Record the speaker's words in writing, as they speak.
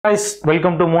guys,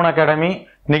 welcome to Moon Academy.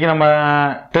 இன்னைக்கு நம்ம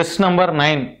test number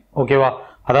 9 ஓகேவா,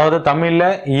 அதாவது தமிழ்ல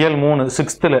இயல் 3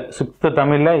 6th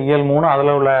தமிழ்ல இயல் 3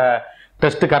 அதுல உள்ள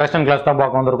டெஸ்ட் கரெக்ஷன் கிளாஸ் தான்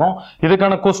பார்க்க வந்திருக்கோம்.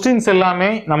 இதுக்கான क्वेश्चंस எல்லாமே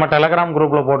நம்ம டெலகிராம்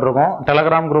குரூப்ல போட்டுருக்கோம்.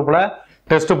 டெலகிராம் குரூப்ல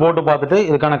டெஸ்ட் போட்டு பார்த்துட்டு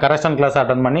இதுக்கான கரெக்ஷன் கிளாஸ்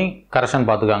அட்டெண்ட் பண்ணி கரெக்ஷன்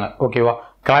பார்த்துக்காங்க. ஓகேவா,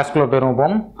 கிளாஸ்க்குள்ள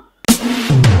போயிருவோம்.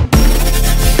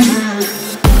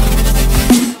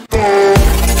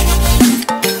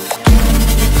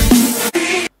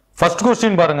 ஃபர்ஸ்ட்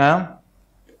क्वेश्चन பாருங்க.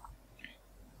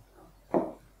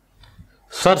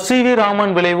 Sir CV.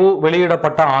 ராமன் விளைவு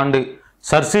வெளியிடப்பட்ட ஆண்டு.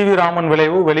 Sir CV. ராமன்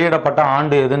விளைவு வெளியிடப்பட்ட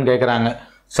ஆண்டு எதுன்னு கேட்குறாங்க.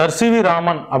 Sir CV.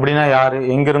 ராமன் அப்படின்னா யாரு,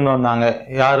 எங்கிருந்து வந்தாங்க,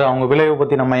 யாரு, அவங்க விளைவு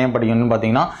பற்றி நம்ம ஏன் படிக்கணும்னு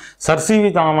பார்த்தீங்கன்னா, சர்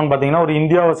சி.வி. ராமன் பார்த்தீங்கன்னா ஒரு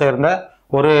இந்தியாவை சேர்ந்த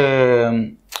ஒரு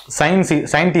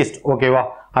சயின்டிஸ்ட். ஓகேவா,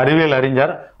 அறிவியல்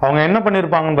அறிஞர். அவங்க என்ன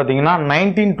பண்ணியிருப்பாங்கன்னு பார்த்தீங்கன்னா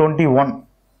 1921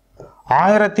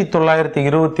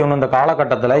 1921 இந்த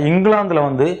காலகட்டத்தில் இங்கிலாந்துல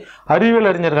வந்து அறிவியல்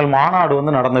அறிஞர்கள் மாநாடு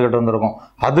வந்து நடந்துகிட்டு இருந்திருக்கும்.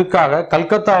 அதுக்காக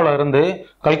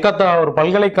கல்கத்தா ஒரு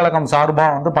பல்கலைக்கழகம் சார்பா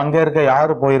வந்து பங்கேற்க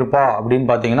யாரு போயிருப்பா அப்படின்னு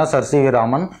பாத்தீங்கன்னா சர் சி.வி.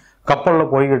 ராமன் கப்பல்ல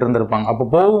போய்கிட்டு இருந்திருப்பாங்க. அப்போ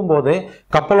போகும்போது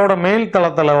கப்பலோட மேல்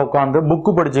தளத்துல உட்காந்து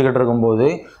புக்கு படிச்சுக்கிட்டு இருக்கும்போது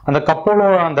அந்த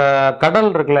கப்பலோட அந்த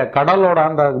கடல் இருக்குல்ல, கடலோட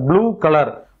அந்த ப்ளூ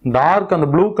கலர் டார்க் அந்த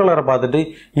ப்ளூ கலரை பார்த்துட்டு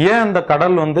ஏன் அந்த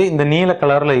கடல் வந்து இந்த நீல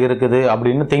கலர்ல இருக்குது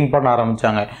அப்படின்னு திங்க் பண்ண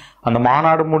ஆரம்பிச்சாங்க. அந்த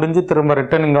மாநாடு முடிஞ்சு திரும்ப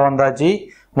ரிட்டர்ன் இங்க வந்தாச்சு.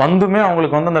 வந்துமே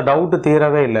அவங்களுக்கு வந்து அந்த டவுட்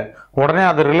தீரவே இல்லை. உடனே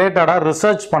அது ரிலேட்டடா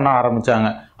ரிசர்ச் பண்ண ஆரம்பிச்சாங்க.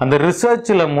 அந்த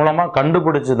ரிசர்ச்ல மூலமா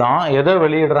கண்டுபிடிச்சு தான் எதை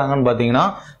வெளியிடுறாங்கன்னு பாத்தீங்கன்னா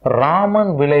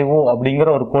ராமன் விளைவு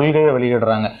அப்படிங்கிற ஒரு கொள்கையை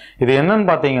வெளியிடுறாங்க. இது என்னன்னு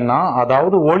பாத்தீங்கன்னா,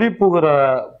 அதாவது ஒளி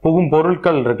புகும்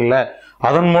பொருட்கள் இருக்குல்ல,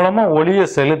 அதன் மூலமா ஒளியை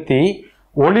செலுத்தி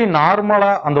ஒளி நார்மலா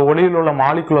அந்த ஒளியில் உள்ள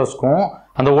மாலிகுலஸ்க்கும்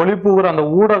அந்த ஒளி புகிற அந்த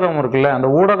ஊடகம் இருக்குல்ல, அந்த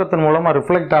ஊடகத்தின் மூலமா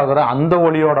ரிஃப்ளெக்ட் ஆகுற அந்த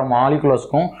ஒளியோட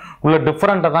மாலிகுலஸ்க்கும் உள்ள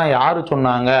டிஃபரெண்ட்டை தான் யாரு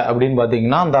சொன்னாங்க அப்படின்னு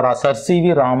பாத்தீங்கன்னா அந்த சர்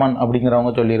சி.வி. ராமன்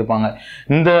அப்படிங்கிறவங்க சொல்லியிருப்பாங்க.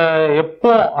 இந்த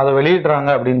எப்போ அதை வெளியிடுறாங்க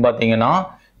அப்படின்னு பாத்தீங்கன்னா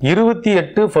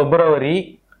 28 February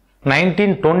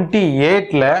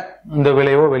 1928 இந்த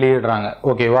விளைவை வெளியிடுறாங்க.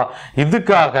 ஓகேவா,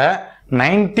 இதுக்காக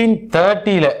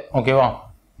 1930 ஓகேவா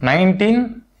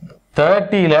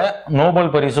 1930 நோபல்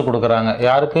பரிசு கொடுக்கறாங்க.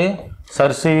 யாருக்கு?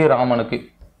 Sir CV. ராமனுக்கு.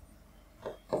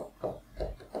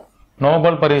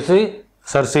 நோபல் பரிசு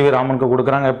சர் சி.வி. ராமனுக்கு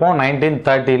கொடுக்கறாங்க. எப்போ?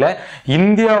 1930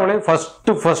 இந்தியாவிலே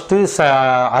ஃபர்ஸ்ட்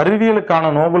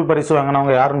அறிவியலுக்கான நோபல் பரிசு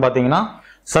வாங்கினவங்க யாருன்னு பாத்தீங்கன்னா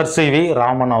சர் சி.வி.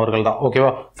 ராமன் அவர்கள் தான்.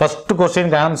 ஓகேவா, ஃபர்ஸ்ட்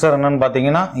क्वेश्चनக்கு ஆன்சர் என்னன்னு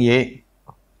பாத்தீங்கன்னா ஏ.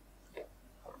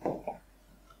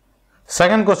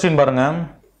 செகண்ட் क्वेश्चन பாருங்க.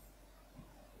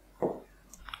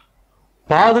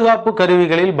 பாதுகாப்பு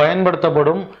கருவிகளில்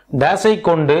பயன்படுத்தப்படும் டேஸை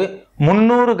கொண்டு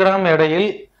 300 கிராம் எடையில்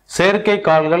செயற்கை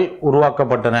கால்கள்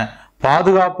உருவாக்கப்பட்டன.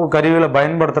 பாதுகாப்பு கருவிகளை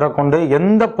பயன்படுத்துற கொண்டு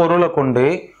எந்த பொருளை கொண்டு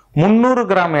 300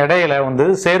 கிராம் எடையில வந்து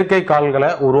செயற்கை கால்களை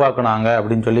உருவாக்குனாங்க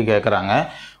அப்படின்னு சொல்லி கேட்கிறாங்க.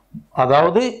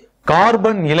 அதாவது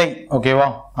கார்பன் இலை. ஓகேவா,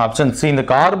 ஆப்ஷன் சி. இந்த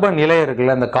கார்பன் இலை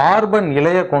இருக்குல்ல, இந்த கார்பன்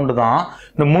இலையை கொண்டுதான்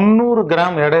இந்த 300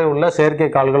 கிராம் எடை உள்ள செயற்கை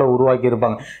கால்களை உருவாக்கி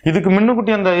இருப்பாங்க. இதுக்கு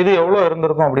முன்னுக்குட்டி அந்த இது எவ்வளவு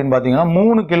இருந்திருக்கும் அப்படின்னு பாத்தீங்கன்னா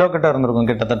 3 கிலோ கிட்ட இருந்திருக்கும்,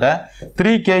 கிட்டத்தட்ட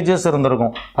 3 kgs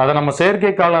இருந்திருக்கும். அதை நம்ம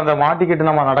செயற்கை கால் அதை மாட்டிக்கிட்டு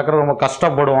நம்ம நடக்கிறது ரொம்ப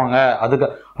கஷ்டப்படுவாங்க. அதுக்கு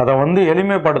அதை வந்து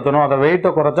எளிமைப்படுத்தணும், அதை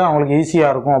வெயிட்டை குறைச்சா அவங்களுக்கு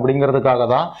ஈஸியா இருக்கும் அப்படிங்கிறதுக்காக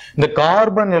தான் இந்த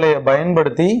கார்பன் இலையை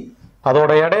பயன்படுத்தி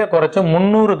அதோட எடையை குறைச்சு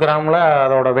 300 கிராம்ல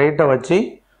அதோட வெயிட்டை வச்சு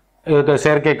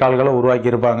செயற்கை கால்களை உருவாக்கி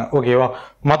இருப்பாங்க. ஓகேவா,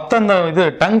 மொத்த இந்த இது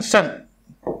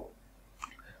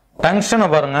டங்ஸ்டனை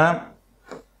பாருங்க.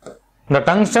 இந்த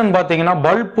டங்ஸ்டன் பாத்தீங்கன்னா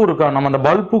பல்பு இருக்கா, நம்ம அந்த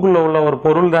பல்புக்குள்ள உள்ள ஒரு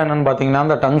பொருள் தான் என்னன்னு பாத்தீங்கன்னா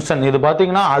அந்த டங்ஸ்டன். இது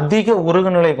பாத்தீங்கன்னா அதிக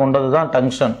உருகுநிலை கொண்டதுதான்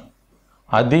டங்ஸ்டன்.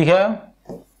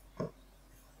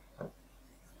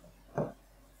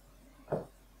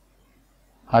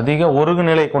 அதிக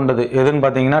உருகுநிலை கொண்டது எதுன்னு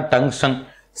பாத்தீங்கன்னா டங்ஸ்டன்.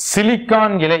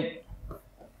 சிலிக்கான் இலை.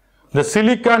 இந்த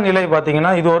சிலிக்கான் இலை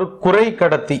பாத்தீங்கன்னா இது ஒரு குறை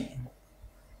கடத்தி.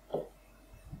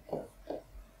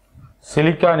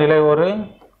 சிலிக்கான் இலை ஒரு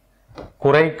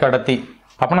குறை கடத்தி.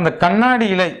 அப்புறம் இந்த கண்ணாடி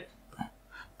இலை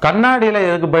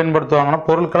எதுக்கு பயன்படுத்துவாங்கன்னா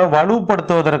பொருட்களை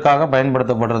வலுப்படுத்துவதற்காக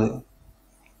பயன்படுத்தப்படுறது.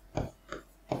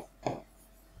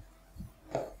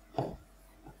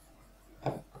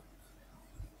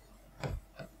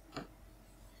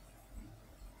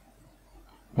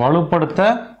 வலுப்படுத்த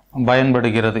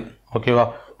பயன்படுகிறது. ஓகேவா,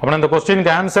 அப்புறம் இந்த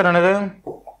क्वेश्चनக்கு ஆன்சர் என்னது?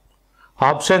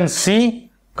 ஆப்ஷன் சி,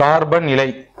 கார்பன் இலை.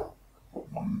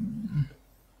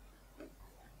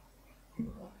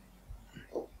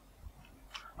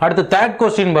 அடுத்து தேர்ட்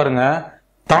क्वेश्चन பாருங்க.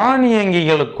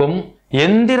 தானியங்கிகளுக்கும்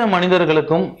எந்திர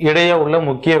மனிதர்களுக்கும் இடையே உள்ள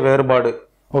முக்கிய வேறுபாடு.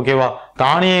 ஓகேவா,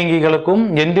 தானியங்கிகளுக்கும்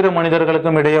எந்திர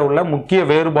மனிதர்களுக்கும் இடையே உள்ள முக்கிய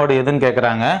வேறுபாடு எதுன்னு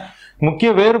கேக்குறாங்க. முக்கிய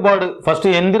வேறுபாடு ஃபர்ஸ்ட்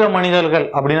எந்திர மனிதர்கள்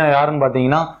அப்படின்னா யாருன்னு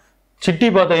பாத்தீங்கன்னா சிட்டி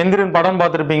பார்த்த எந்திரன் படம்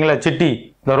பார்த்துருப்பீங்களா, சிட்டி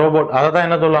இந்த ரோபோட் அதை தான்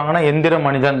என்ன சொல்லுவாங்கன்னா எந்திர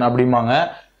மனிதன் அப்படிம்பாங்க.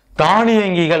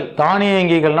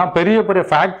 தானியங்கிகள்னா பெரிய பெரிய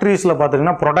ஃபேக்டரிஸ்ல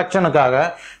பாத்தீங்கன்னா ப்ரொடக்ஷனுக்காக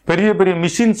பெரிய பெரிய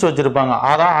மிஷின்ஸ் வச்சிருப்பாங்க.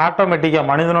 அதான் ஆட்டோமேட்டிக்கா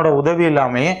மனிதனோட உதவி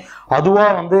இல்லாம அதுவா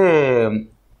வந்து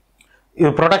இது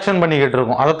ப்ரொடக்ஷன் பண்ணிக்கிட்டு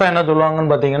இருக்கும். அதைத்தான் என்ன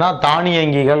சொல்லுவாங்கன்னு பாத்தீங்கன்னா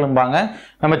தானியங்கிகள்பாங்க.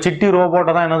 நம்ம சிட்டி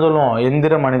ரோபோட்டை தான் என்ன சொல்லுவோம்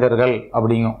எந்திர மனிதர்கள்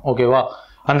அப்படிங்கும். ஓகேவா?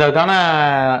 அதுக்கான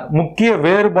முக்கிய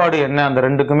வேறுபாடு என்ன அந்த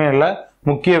ரெண்டுக்குமே இல்ல.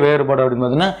 முக்கிய வேறுபாடு அப்படின்னு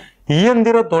பாத்தீங்கன்னா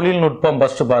இயந்திர தொழில்நுட்பம்.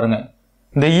 ஃபர்ஸ்ட் பாருங்க,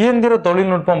 இந்த இயந்திர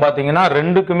தொழில்நுட்பம் பாத்தீங்கன்னா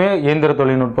ரெண்டுக்குமே இயந்திர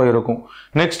தொழில்நுட்பம் இருக்கும்.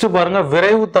 நெக்ஸ்ட் பாருங்க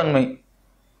விரைவுத்தன்மை.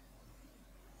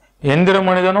 எந்திர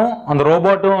மனிதனும் அந்த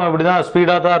ரோபோட்டும் எப்படிதான்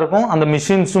ஸ்பீடா தான் இருக்கும், அந்த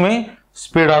மிஷின்ஸுமே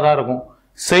ஸ்பீடா தான் இருக்கும்.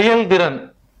 செயல்திறன்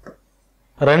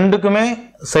ரெண்டுக்குமே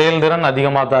செயல்திறன்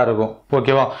அதிகமாக தான் இருக்கும்.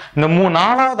 ஓகேவா? இந்த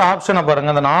நாலாவது ஆப்ஷனை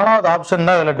பாருங்க. இந்த நாலாவது ஆப்ஷன்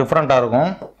தான் இதுல டிஃபரெண்டா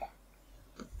இருக்கும்.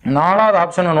 நாலாவது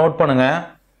ஆப்ஷனை நோட் பண்ணுங்க.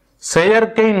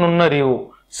 செயற்கை நுண்ணறிவு.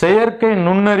 செயற்கை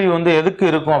நுண்ணறிவு வந்து எதுக்கு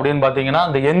இருக்கும் அப்படின்னு பாத்தீங்கன்னா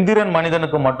அந்த எந்திரன்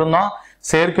மனிதனுக்கு மட்டும்தான்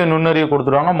செயற்கை நுண்ணறிவு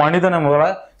கொடுத்துருவாங்க. மனிதனை முதல்ல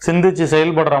சிந்திச்சு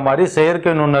செயல்படுற மாதிரி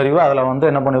செயற்கை நுண்ணறிவு அதுல வந்து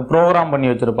என்ன பண்ணி ப்ரோக்ராம் பண்ணி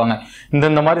வச்சிருப்பாங்க.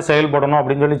 இந்த மாதிரி செயல்படணும்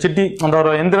அப்படின்னு சொல்லி சிட்டி அந்த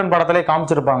ஒரு எந்திரன் படத்திலே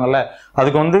காமிச்சிருப்பாங்கல்ல,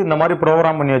 அதுக்கு வந்து இந்த மாதிரி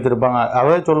ப்ரோக்ராம் பண்ணி வச்சிருப்பாங்க.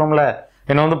 அதே சொல்லும்ல,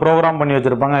 என்ன வந்து ப்ரோக்ராம் பண்ணி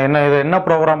வச்சிருப்பாங்க, என்ன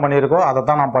ப்ரோக்ராம் பண்ணியிருக்கோ அதை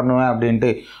தான் நான் பண்ணுவேன்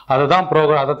அப்படின்ட்டு.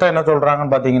 அதைத்தான் என்ன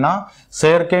சொல்றாங்கன்னு பாத்தீங்கன்னா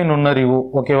செயற்கை நுண்ணறிவு.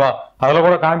 ஓகேவா? அதுல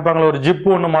கூட காமிப்பாங்களா, ஒரு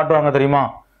ஜிப்பு ஒன்று மாட்டுவாங்க தெரியுமா?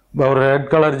 ஒரு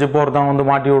ரெட் கலர் ஜிப்பு ஒருத்தவங்க வந்து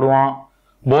மாட்டி விடுவான்.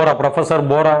 ப்ரொஃபசர்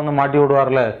போரா வந்து மாட்டி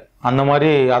விடுவார்ல, அந்த மாதிரி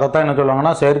அதைத்தான் என்ன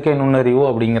சொல்லுவாங்கன்னா செயற்கை நுண்ணறிவு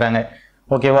அப்படிங்கிறாங்க.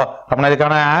 ஓகேவா? அப்ப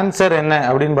இதுக்கான ஆன்சர் என்ன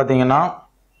அப்படின்னு பாத்தீங்கன்னா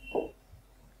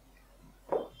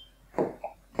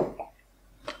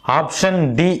ஆப்ஷன்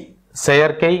டி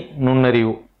செயற்கை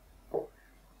நுண்ணறிவு.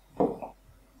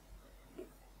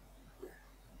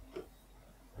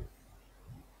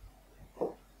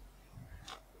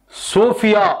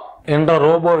 சோஃபியா என்ற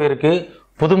ரோபோவிற்கு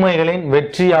புதுமைகளின்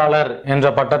வெற்றியாளர் என்ற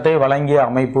பட்டத்தை வழங்கிய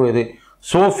அமைப்பு எது?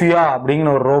 சோஃபியா அப்படிங்கிற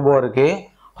ஒரு ரோபோ இருக்கு,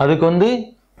 அதுக்கு வந்து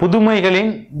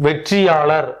புதுமைகளின்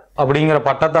வெற்றியாளர் அப்படிங்கிற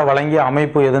பட்டத்தை வழங்கிய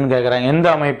அமைப்பு எதுன்னு கேட்குறாங்க. எந்த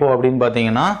அமைப்பு அப்படின்னு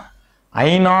பார்த்தீங்கன்னா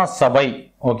ஐநா சபை.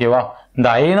 ஓகேவா? இந்த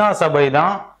ஐநா சபை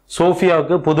தான்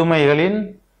சோஃபியாவுக்கு புதுமைகளின்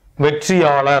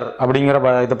வெற்றியாளர் அப்படிங்கிற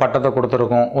இந்த பட்டத்தை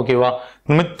கொடுத்துருக்கோம். ஓகேவா?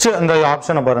 மிச்ச இந்த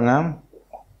ஆப்ஷனை பாருங்க.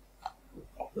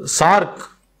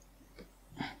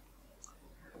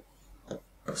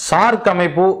 சார்க்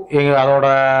அமைப்பு அதோட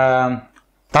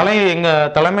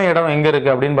தலைமை இடம் எங்க இருக்கு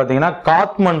அப்படின்னு பாத்தீங்கன்னா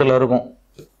காத்மண்டுல இருக்கும்.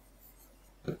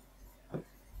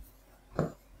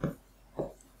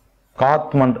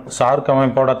 காத்மண்ட் சார்க்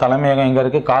அமைப்போட தலைமையகம் எங்க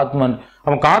இருக்கு? காத்மண்ட்.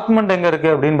 அப்ப காத்மண்ட் எங்க இருக்கு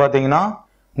அப்படின்னு பாத்தீங்கன்னா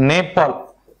நேபாள்.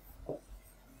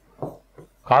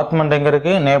 காத்மண்ட் எங்க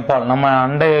இருக்கு? நேபாள். நம்ம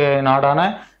அண்டை நாடான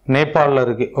நேபாள்ல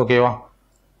இருக்கு. ஓகேவா?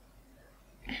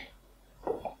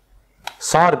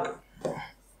 SAARC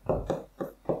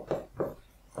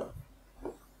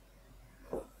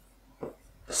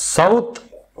south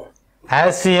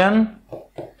Asian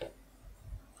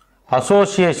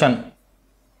association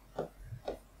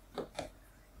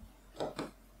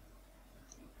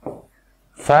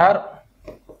for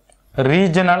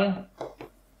regional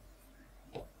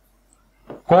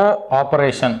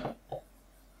cooperation.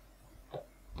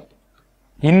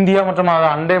 India மற்றும்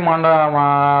அண்டை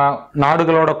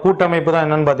நாடுகளோட கூட்டமைப்பு தான்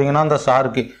என்னன்னு பாத்தீங்கன்னா இந்த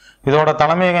சார்க். இதோட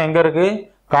தலைமையகம் எங்க இருக்கு?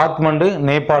 காத்மண்டு,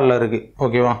 நேபாள்ல இருக்கு.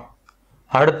 ஓகேவா?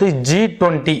 அடுத்து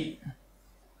G20.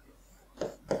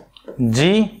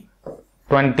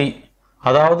 G20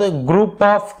 அதாவது குரூப்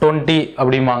ஆஃப் 20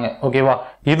 அப்படிம்பாங்க. ஓகேவா?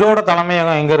 இதோட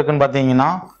தலைமையகம் எங்க இருக்குன்னு பாத்தீங்கன்னா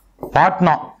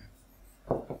பாட்னா.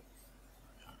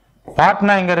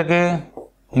 பாட்னா எங்க இருக்கு?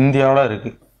 இந்தியாவில்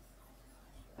இருக்கு.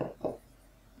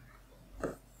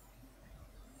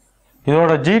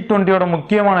 இதோட G20யோட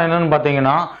முக்கியமான என்னன்னு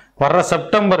பாத்தீங்கன்னா வர்ற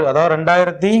செப்டம்பர், அதாவது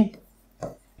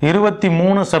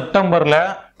 2023 செப்டம்பர்ல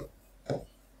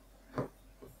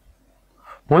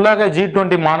உலக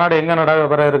G20 மாநாடு எங்க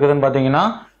நடைபெற இருக்குதுன்னு பாத்தீங்கன்னா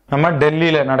நம்ம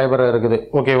டெல்லியில நடைபெற இருக்குது.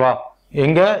 ஓகேவா?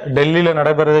 எங்க? டெல்லியில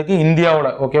நடைபெறதுக்கு இந்தியாவோட.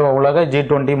 ஓகேவா? உலக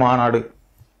G20 மாநாடு.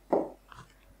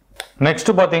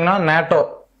 நெக்ஸ்ட் பாத்தீங்கன்னா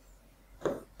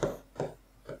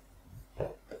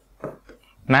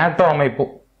நேட்டோ அமைப்பு.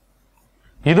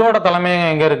 இதோட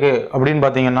தலைமையகம் எங்க இருக்கு அப்படின்னு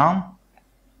பாத்தீங்கன்னா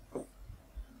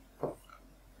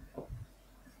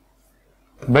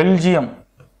பெல்ஜியம்.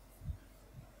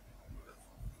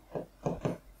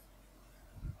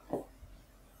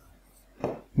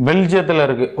 பெல்ஜியத்தில்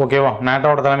இருக்கு. ஓகேவா?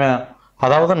 நேட்டோட தலைமை,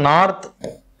 அதாவது நார்த்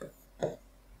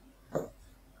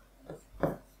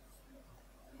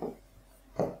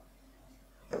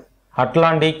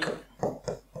அட்லாண்டிக்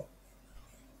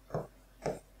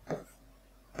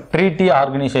ட்ரீட்டி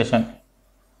ஆர்கனைசேஷன்.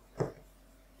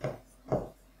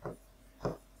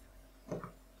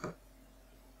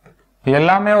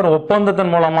 எல்லாமே ஒரு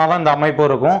ஒப்பந்தத்தின் மூலமா தான் இந்த அமைப்பு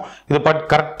இருக்கும். இது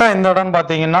கரெக்டா இந்த இடம்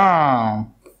பாத்தீங்கன்னா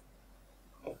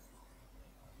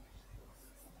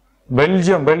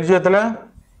பெல்ஜியத்துல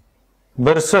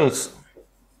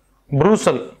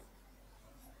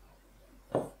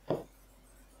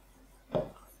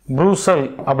ப்ரூசல்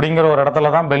அப்படிங்கிற ஒரு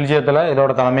இடத்துல தான் பெல்ஜியத்துல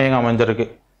இதோட தலைமையகம் அமைஞ்சிருக்கு.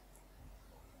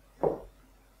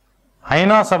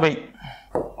 ஐநா சபை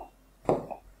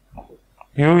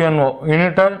UNO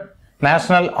யுனைடெட்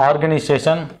நேஷனல்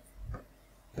ஆர்கனைசேஷன்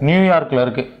நியூயார்க்ல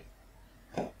இருக்கு.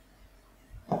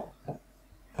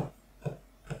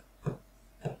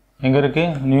 எங்க இருக்கு?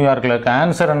 நியூயார்க்ல இருக்கு.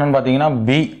 ஆன்சர் என்னன்னு பாத்தீங்கன்னா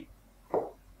பி.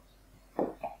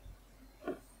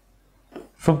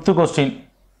 5th question.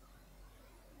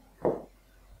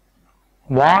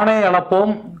 வானை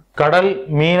அளப்போம் கடல்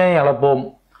மீனை அளப்போம்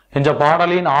என்ற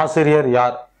பாடலின் ஆசிரியர்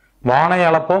யார்? வானை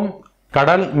அளப்போம்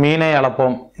கடல் மீனை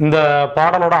அளப்போம் இந்த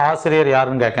பாடலோட ஆசிரியர்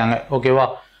யாருன்னு கேட்காங்க. ஓகேவா?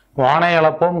 வானை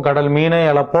அளப்போம் கடல் மீனை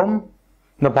அளப்போம்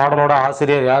இந்த பாடலோட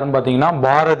ஆசிரியர் யாருன்னு பாத்தீங்கன்னா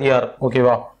பாரதியார்.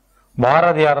 ஓகேவா?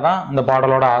 பாரதியார் தான் இந்த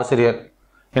பாடலோட ஆசிரியர்.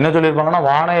 என்ன சொல்லியிருப்பாங்கன்னா,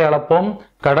 வானை அளப்போம்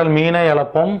கடல் மீனை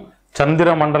அளப்போம்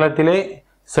சந்திர மண்டலத்திலே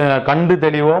கண்டு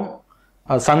தெளிவோம்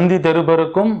சந்தி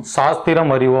தெருபெருக்கும்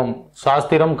சாஸ்திரம் அறிவோம்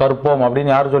சாஸ்திரம் கற்போம்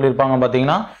அப்படின்னு யாரு சொல்லியிருப்பாங்க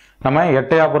பாத்தீங்கன்னா, நம்ம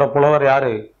எட்டயாபுர புலவர்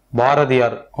யாரு?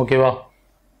 பாரதியார். ஓகேவா?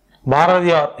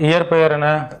 பாரதியார் இயற்பெயர் என்ன?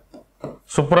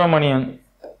 சுப்பிரமணியன்.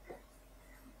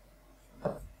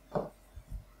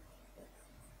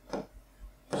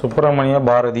 சுப்பிரமணிய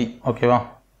பாரதி. ஓகேவா?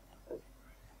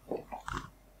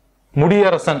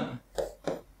 முடியரசன்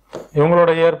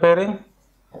இவங்களோட இயற்பெயர்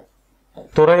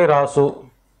துரை ராசு.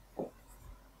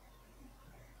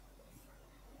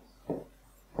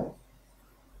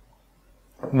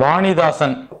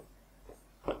 வாணிதாசன்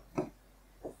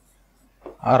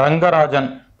ரங்கராஜன்.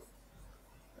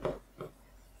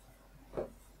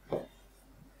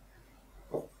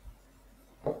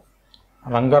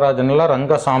 ரங்கராஜன் இல்ல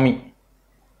ரங்கசாமி.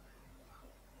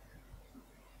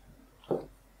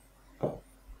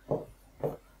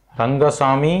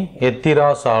 ரங்கசாமி எத்திரா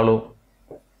சாலு.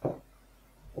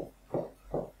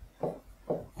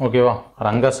 ஓகேவா?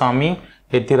 ரங்கசாமி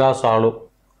எத்திரா சாலு.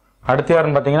 அடுத்து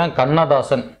யாருன்னு பாத்தீங்கன்னா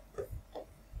கண்ணதாசன்.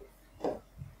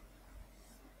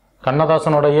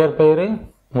 கண்ணதாசனோட இயற்பெயரு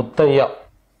முத்தையா.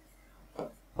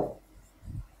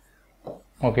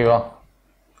 ஓகேவா?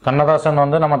 கண்ணதாசன்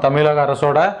வந்து நம்ம தமிழக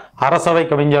அரசோட அரசவை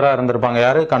கவிஞராக இருந்திருப்பாங்க.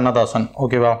 யாரு? கண்ணதாசன்.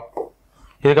 ஓகேவா?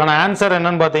 இதுக்கான ஆன்சர்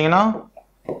என்னன்னு பாத்தீங்கன்னா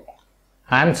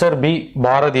answer B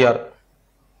Bharathiyar.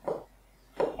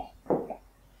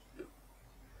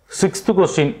 6th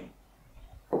question.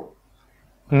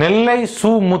 Nellai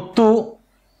Su Muthu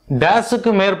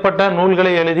டேஸுக்கு மேற்பட்ட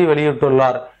நூல்களை எழுதி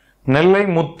வெளியிட்டுள்ளார். நெல்லை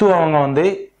முத்து அவங்க வந்து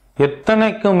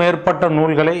எத்தனைக்கு மேற்பட்ட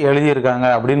நூல்களை எழுதியிருக்காங்க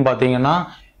அப்படின்னு பாத்தீங்கன்னா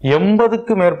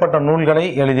 80க்கு மேற்பட்ட நூல்களை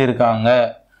எழுதியிருக்காங்க.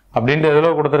 அப்படின்ட்டு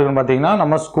எதுல கொடுத்துருக்குன்னு பாத்தீங்கன்னா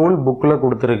நம்ம ஸ்கூல் புக்ல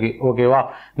கொடுத்துருக்கு. ஓகேவா?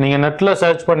 நீங்க நெட்ல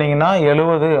சர்ச் பண்ணீங்கன்னா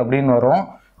 70 அப்படின்னு வரும்.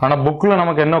 ஆனா புக்ல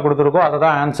நமக்கு என்ன கொடுத்துருக்கோ அதை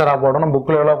தான் ஆன்சரா போடணும்.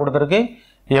 புக்ல எவ்வளவு கொடுத்துருக்கு?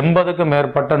 80க்கு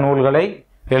மேற்பட்ட நூல்களை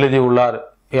எழுதியுள்ளார்.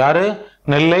 யாரு?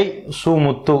 நெல்லை சு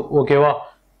முத்து. ஓகேவா?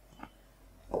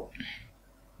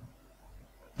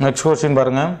 நெக்ஸ்ட் கொஸ்டின்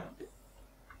பாருங்க.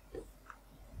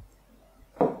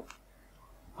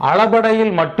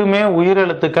 அளபடையில் மட்டுமே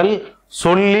உயிரெழுத்துக்கள்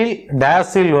சொல்லில்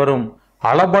டேஸில் வரும்.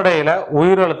 அளபடையில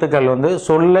உயிரெழுத்துக்கள் வந்து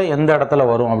சொல்ல எந்த இடத்துல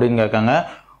வரும் அப்படின்னு கேட்காங்க.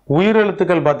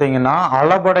 உயிரெழுத்துக்கள் பாத்தீங்கன்னா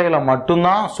அளபடையில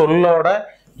மட்டும்தான் சொல்லோட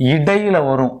இடையில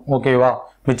வரும். ஓகேவா?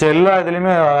 மிச்சம் எல்லா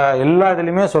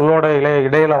இதுலயுமே சொல்லோட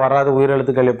இடையில வராது.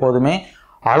 உயிரெழுத்துக்கள் எப்போதுமே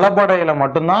அளபடையில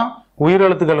மட்டும்தான்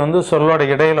உயிரெழுத்துக்கள் வந்து சொல்லோட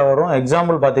இடையில வரும்.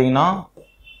 எக்ஸாம்பிள் பாத்தீங்கன்னா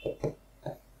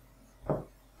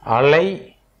அலை,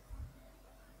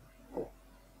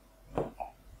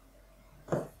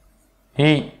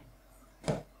 இ.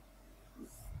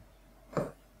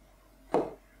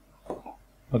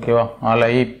 ஓகேவா?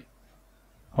 அலை.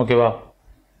 ஓகேவா?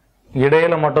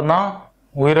 இடையில மட்டும்தான்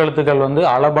உயிரெழுத்துக்கள் வந்து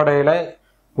அளபடையில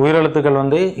உயிரெழுத்துக்கள்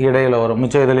வந்து இடையில வரும்.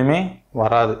 மிச்சம் எதுலையுமே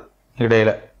வராது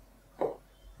இடையில.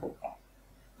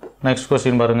 நெக்ஸ்ட்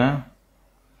கொஸ்டின் பாருங்க.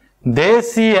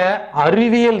 தேசிய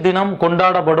அறிவியல் தினம்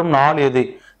கொண்டாடப்படும் நாள் எது?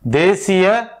 தேசிய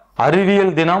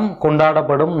அறிவியல் தினம்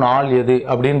கொண்டாடப்படும் நாள் எது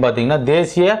அப்படின்னு பாத்தீங்கன்னா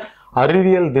தேசிய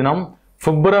அறிவியல் தினம்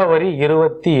பிப்ரவரி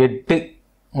 28.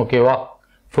 ஓகேவா?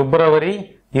 பிப்ரவரி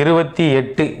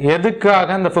 28.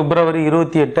 எதுக்காக இந்த பிப்ரவரி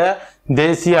 28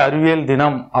 தேசிய அறிவியல்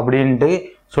தினம் அப்படின்ட்டு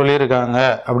சொல்லியிருக்காங்க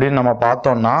அப்படின்னு நம்ம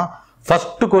பார்த்தோம்னா,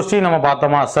 ஃபர்ஸ்ட் கொஸ்டின் நம்ம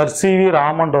பார்த்தோமா, சர் சி.வி.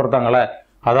 ராமன் ஒருத்தங்களே,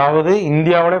 அதாவது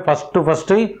இந்தியாவோட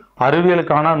ஃபர்ஸ்ட்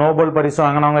அறிவியலுக்கான நோபல் பரிசு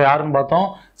வாங்கினவங்க யாருன்னு பார்த்தோம்?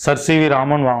 Sir CV.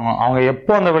 ராமன் வாங்க. அவங்க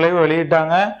எப்போ அந்த விளைவு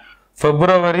வெளியிட்டாங்க?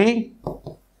 பிப்ரவரி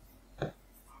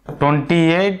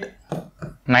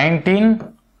 28,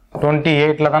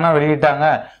 28ல தானே வெளியிட்டாங்க.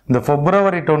 இந்த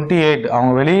February 28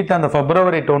 அவங்க வெளியிட்ட அந்த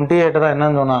February 28 தான்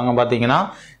என்னன்னு சொன்னாங்க பார்த்தீங்கன்னா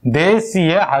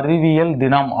தேசிய அறிவியல்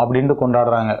தினம் அப்படின்னு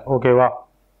கொண்டாடுறாங்க. ஓகேவா?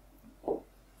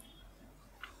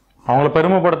 அவங்கள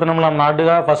பெருமைப்படுத்தணும்ல நம்ம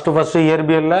நாட்டுக்காக ஃபர்ஸ்ட்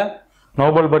இயற்பியல்ல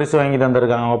நோபல் பரிசு வாங்கி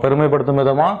தந்திருக்காங்க. அவங்க பெருமைப்படுத்தும்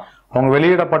விதமா அவங்க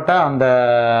வெளியிடப்பட்ட அந்த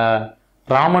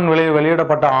ராமன்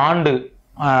வெளியிடப்பட்ட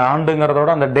ஆண்டுங்கிறதோட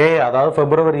அந்த டே, அதாவது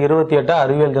February 28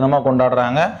 அறிவியல் தினமா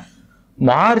கொண்டாடுறாங்க.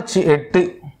 மார்ச் 8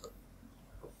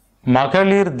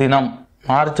 மகளிர் தினம்.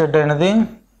 மார்ச் 8 என்னது?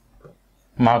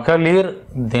 மகளிர்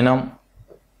தினம்.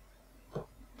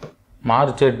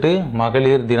 மார்ச் 8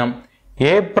 மகளிர் தினம்.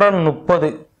 ஏப்ரல்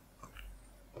 30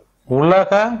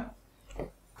 உலக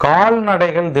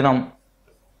கால்நடைகள் தினம்.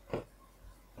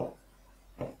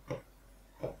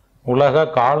 உலக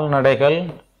கால்நடைகள்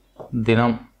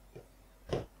தினம்.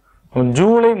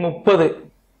 ஜூலை 30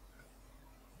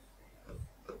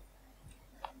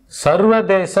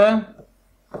 சர்வதேச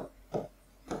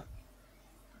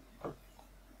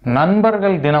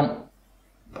நண்பர்கள் தினம்.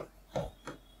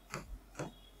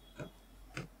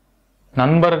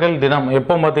 நண்பர்கள் தினம்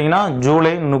எப்போ பார்த்தீங்கன்னா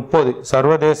ஜூலை 30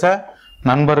 சர்வதேச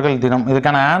நண்பர்கள் தினம்.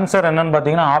 இதுக்கான ஆன்சர் என்னன்னு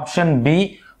பார்த்தீங்கன்னா option B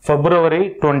February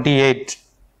 28.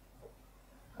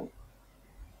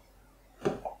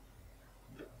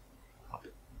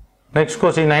 Next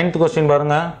question 9th question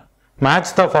பாருங்க. Match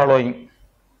the following.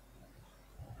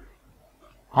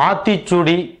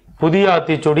 ஆத்திச்சூடி, புதிய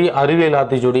ஆத்திச்சூடி, அறிவியல்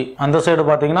ஆத்திச்சூடி. அந்த சைடு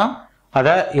பார்த்தீங்கன்னா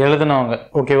அதை எழுதினவங்க.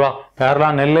 ஓகேவா?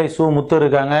 யாரெல்லாம்? நெல்லை சு முத்து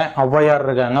இருக்காங்க, ஔவையார்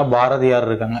இருக்காங்க, பாரதியார்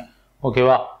இருக்காங்க.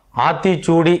 ஓகேவா?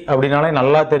 ஆத்திச்சூடி அப்படின்னாலே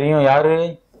நல்லா தெரியும் யாரு?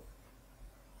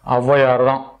 ஔவையார்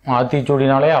தான்.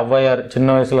 ஆத்திச்சூடினாலே ஔவையார். சின்ன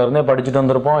வயசுல இருந்தே படிச்சுட்டு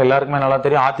வந்திருப்போம், எல்லாருக்குமே நல்லா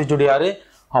தெரியும். ஆத்திச்சூடி யாரு?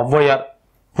 ஔவையார்.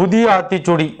 புதிய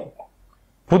ஆத்திச்சூடி,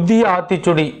 புதிய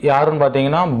ஆத்திச்சூடி யாருன்னு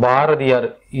பார்த்தீங்கன்னா பாரதியார்.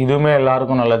 இதுவுமே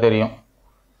எல்லாருக்கும் நல்லா தெரியும்.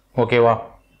 ஓகேவா?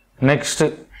 நெக்ஸ்ட்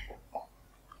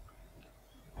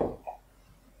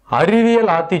அறிவியல்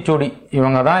ஆத்திச்சூடி.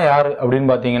 இவங்க தான் யாரு அப்படின்னு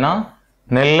பார்த்தீங்கன்னா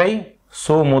நெல்லை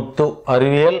சு முத்து,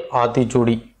 அறிவியல்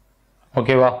ஆத்திச்சூடி.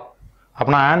 ஓகேவா?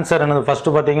 அப்படின்னா ஆன்சர் என்னது? ஃபர்ஸ்ட்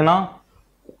பார்த்தீங்கன்னா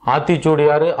ஆத்திச்சூடி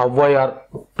யாரு? ஔவையார்.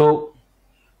 2.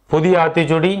 புதிய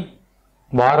ஆத்திச்சூடி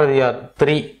பாரதியார்.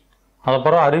 3.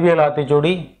 அதுக்கப்புறம் அறிவியல்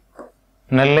ஆத்திச்சூடி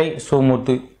நெல்லை சு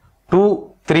முத்து. 2,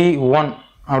 3, 1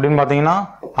 அப்படின்னு பார்த்தீங்கன்னா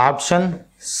ஆப்ஷன்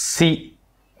சி.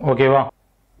 ஓகேவா?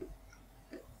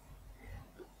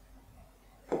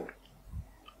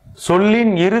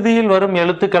 சொல்லின் இறுதியில் வரும்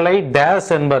எழுத்துக்களை டேஸ்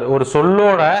என்பர். ஒரு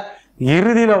சொல்லோட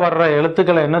இறுதியில வர்ற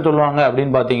எழுத்துக்களை என்ன சொல்லுவாங்க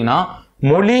அப்படின்னு பார்த்தீங்கன்னா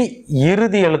மொழி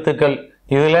இறுதி எழுத்துக்கள்.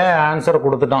 இதுல ஆன்சர்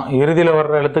கொடுத்துட்டான். இறுதியில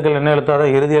வர்ற எழுத்துக்கள் என்ன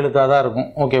எழுத்தாதான்? இறுதி எழுத்தாதான் இருக்கும்.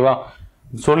 ஓகேவா?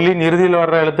 சொல்லின் இறுதியில்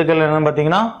வர்ற எழுத்துக்கள் என்னன்னு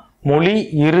பார்த்தீங்கன்னா மொழி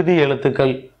இறுதி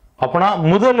எழுத்துக்கள். அப்பனா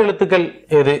முதல் எழுத்துக்கள்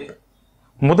எது?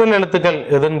 முதல் எழுத்துக்கள்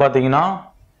எதுன்னு பார்த்தீங்கன்னா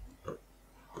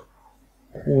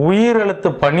உயிரெழுத்து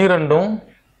 12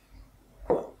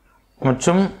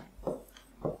 மற்றும்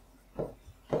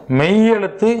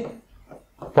மெய்யெழுத்து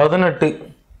 18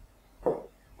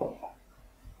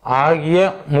 ஆகிய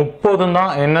 30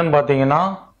 தான் என்னன்னு பார்த்தீங்கன்னா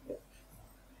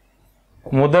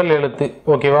முதல் எழுத்து.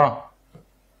 ஓகேவா?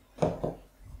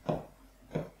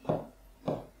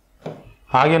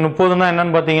 ஆகிய 30 தான்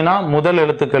என்னன்னு பார்த்தீங்கன்னா முதல்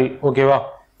எழுத்துக்கள். ஓகேவா?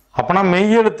 அப்பனா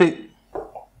மெய்யெழுத்து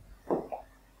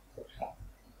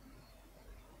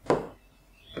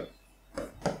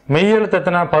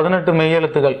எத்தனை? 18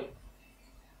 மெய்யெழுத்துக்கள்.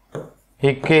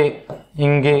 இக்கு,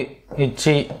 இங்கு,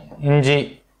 இச்சி, இஞ்சி,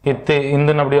 இத்து,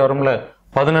 இந்துன்னு அப்படி வரும்ல,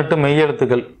 18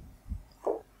 மெய்யெழுத்துக்கள்.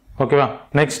 ஓகேவா?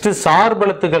 நெக்ஸ்ட்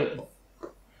சார்பெழுத்துக்கள்.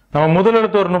 நம்ம முதல்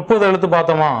எழுத்து ஒரு 30 எழுத்து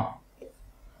பார்த்தோமா?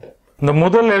 இந்த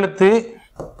முதல் எழுத்து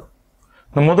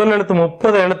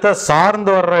 30 எழுத்தை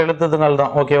சார்ந்து வர்ற எழுத்துகள்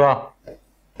தான். ஓகேவா?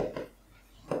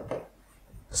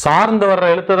 சார்ந்து வர்ற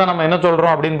எழுத்தை தான் நம்ம என்ன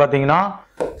சொல்றோம் அப்படின்னு பார்த்தீங்கன்னா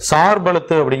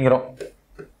சார்பெழுத்து அப்படிங்கிறோம்.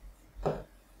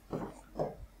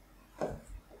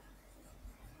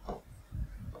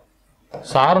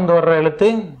 சார்ந்து வர்ற எழுத்து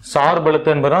சார்பெழுத்து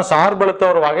என்பதுதான். சார்பெழுத்து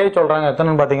ஒரு வகை சொல்றாங்க.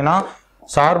 எத்தனைன்னு பார்த்தீங்கன்னா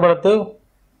சார்பெழுத்து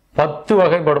 10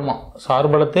 வகைப்படுமா?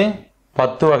 சார்பெழுத்து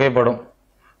 10 வகைப்படும்.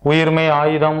 உயிர்மை,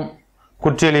 ஆயுதம்,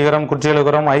 குற்றியலிகரம்,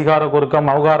 குற்றியலுகரம், ஐகார குறுக்கம்,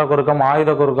 ஔகார குறுக்கம்,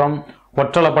 ஆயுத குறுக்கம்,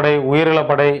 ஒற்றளப்படை,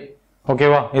 உயிரிழப்படை.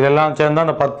 ஓகேவா? இதெல்லாம் சேர்ந்து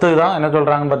அந்த 10 தான் என்ன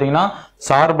சொல்றாங்கன்னு பார்த்தீங்கன்னா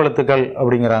சார்பெழுத்துக்கள்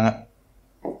அப்படிங்கிறாங்க.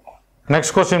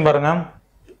 நெக்ஸ்ட் கொஸ்டின் பாருங்க.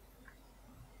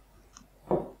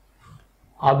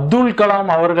 அப்துல் கலாம்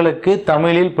அவர்களுக்கு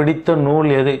தமிழில் பிடித்த நூல்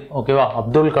எது? ஓகேவா?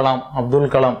 அப்துல்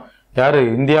கலாம் யாரு?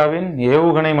 இந்தியாவின்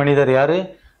ஏவுகணை மனிதர் யாரு?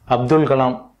 அப்துல்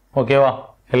கலாம். ஓகேவா?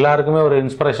 எல்லாருக்குமே ஒரு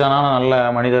இன்ஸ்பிரேஷனான நல்ல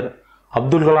மனிதர்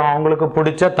அப்துல் கலாம். அவங்களுக்கு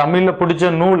பிடிச்ச தமிழ்ல பிடிச்ச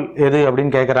நூல் எது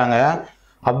அப்படின்னு கேட்குறாங்க.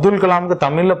 அப்துல் கலாமுக்கு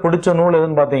தமிழ்ல பிடிச்ச நூல்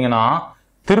எதுன்னு பார்த்தீங்கன்னா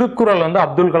திருக்குறள் வந்து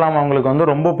அப்துல் கலாம் அவங்களுக்கு வந்து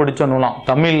ரொம்ப பிடிச்ச நூலாம்.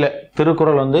 தமிழ்ல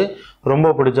திருக்குறள் வந்து ரொம்ப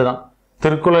பிடிச்சதான்.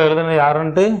 திருக்குறள் எழுதுன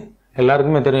யாருன்ட்டு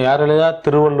எல்லாருக்குமே தெரியும். யார் எழுதா?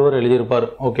 திருவள்ளுவர் எழுதியிருப்பார்.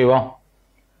 ஓகேவா?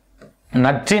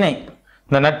 நற்றிணை.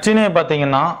 இந்த நற்றிணையை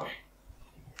பார்த்தீங்கன்னா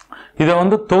இதை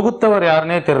வந்து தொகுத்தவர்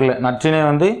யாருன்னே தெரியல. நற்றிணை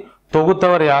வந்து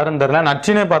தொகுத்தவர் யாருன்னு தெரியல.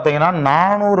 நற்றிணை பார்த்தீங்கன்னா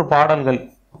 400 பாடல்கள்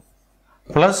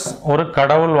பிளஸ் ஒரு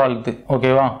கடவுள் வாழ்த்து.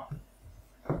 ஓகேவா?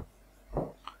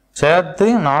 சேர்த்து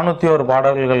 401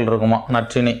 பாடல்கள் இருக்குமா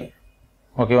நற்றிணை.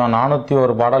 ஓகேவா?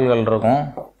 401 பாடல்கள் இருக்கும்.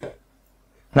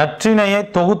 நற்றிணையை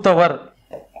தொகுத்தவர்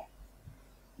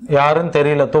யாருன்னு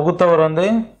தெரியல. தொகுத்தவர் வந்து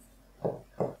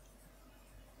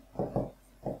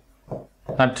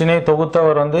நற்றினை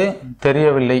தொகுத்தவர் வந்து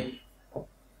தெரியவில்லை.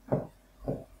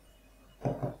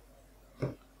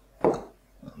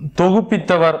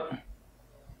 தொகுப்பித்தவர்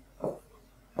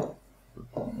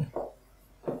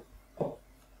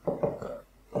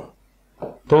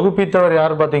தொகுப்பித்தவர்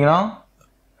யார் பார்த்தீங்கன்னா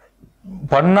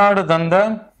பன்னாடு தந்த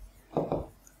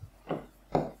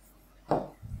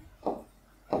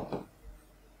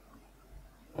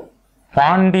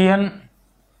பாண்டியன்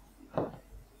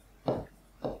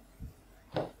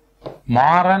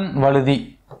மாறன் வழுதி.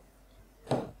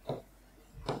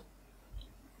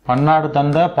 பன்னாடு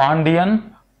தந்த பாண்டியன்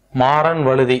மாறன்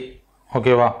வழுதி.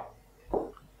 ஓகேவா?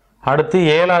 அடுத்து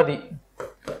ஏலாதி.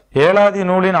 ஏலாதி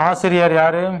நூலின் ஆசிரியர்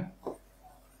யாரு?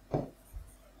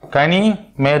 கனி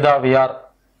மேதாவியார்.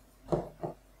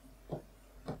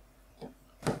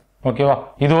 ஓகேவா?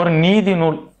 இது ஒரு நீதி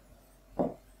நூல்.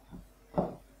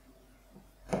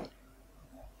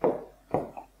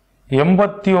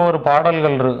 எண்பத்தி 1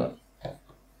 பாடல்கள் இருக்கு.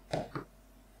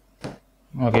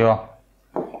 ஓகேவா?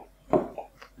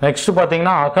 நெக்ஸ்ட்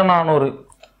பாத்தீங்கன்னா அகநானூறு.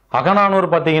 அகநானூறு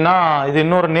பாத்தீங்கன்னா இது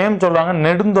இன்னொரு நேம் சொல்றாங்க,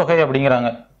 நெடுந்தொகை அப்படிங்கிறாங்க.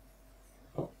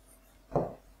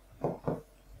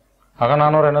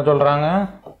 அகநானூறு என்ன சொல்றாங்க?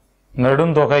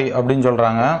 நெடுந்தொகை அப்படின்னு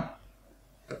சொல்றாங்க.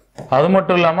 அது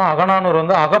மட்டும் இல்லாம அகநானூறு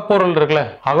வந்து அகப்பொருள் இருக்குல்ல,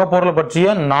 அகப்பொருள் பற்றிய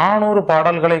 400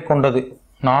 பாடல்களை கொண்டது.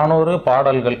 400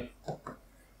 பாடல்கள்.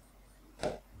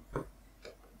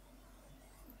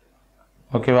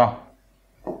 ஓகேவா?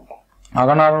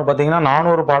 அகநானூறு பார்த்தீங்கன்னா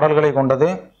 400 பாடல்களை கொண்டது.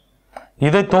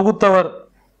 இதை தொகுப்பித்தவர்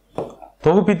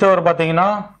பார்த்தீங்கன்னா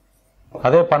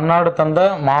அதே பன்னாடு தந்த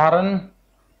மாறன்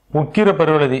உக்கிர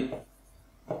பெருவெழுதி.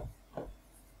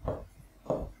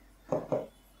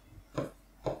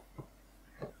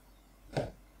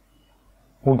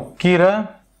 உக்கிர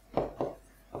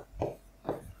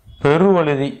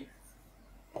பெருவெழுதி.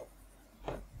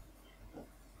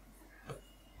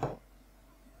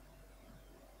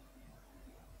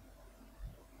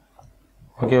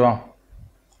 ஓகேவா?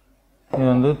 இது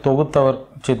வந்து தொகுப்பித்தவர்.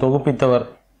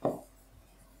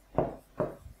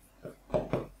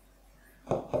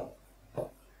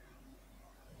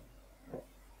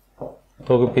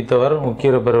 தொகுப்பித்தவர்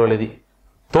உக்கிர பெருவெழுதி.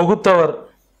 தொகுத்தவர்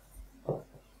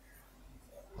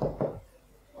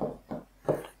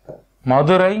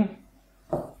மதுரை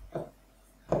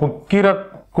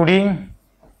உக்கிரக்குடி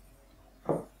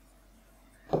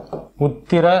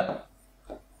உத்திர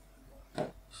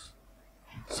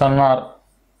சன்னார்.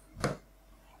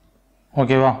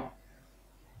 ஓகேவா?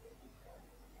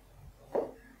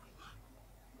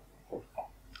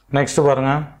 நெக்ஸ்ட்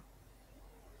பாருங்க.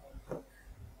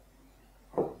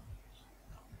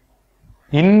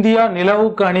 இந்தியா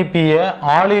நிலவுக்கு அனுப்பிய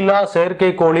ஆளில்லா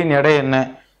செயற்கைக்கோளின் எடை என்ன?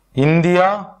 இந்தியா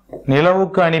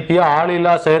நிலவுக்கு அனுப்பிய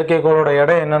ஆளில்லா செயற்கைக்கோளோட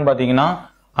எடை என்னன்னு பாத்தீங்கன்னா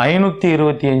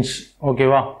 525.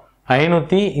 ஓகேவா?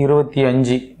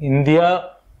 525. இந்தியா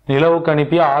நிலவுக்கு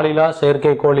அனுப்பிய ஆளில்லா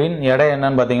செயற்கைக்கோளின் எடை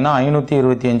என்னன்னு பாத்தீங்கன்னா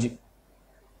 525.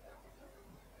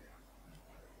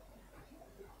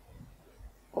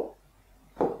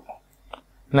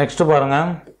 நெக்ஸ்ட் பாருங்க.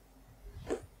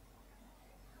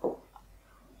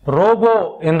 ரோபோ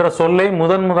என்ற சொல்லை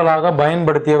முதலாக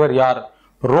பயன்படுத்தியவர் யார்?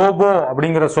 ரோபோ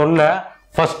அப்படிங்கிற சொல்ல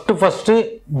ஃபர்ஸ்ட்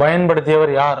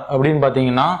பயன்படுத்தியவர் யார் அப்படின்னு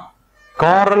பாத்தீங்கன்னா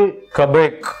காரல்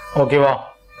கபெக். ஓகேவா?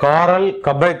 காரல்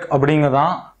கபெக்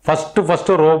அப்படிங்கதான்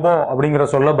ஃபர்ஸ்ட் ரோபோ அப்படிங்கிற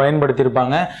சொல்ல பயன்படுத்தி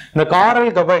இருப்பாங்க. இந்த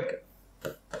காரல் கபெக்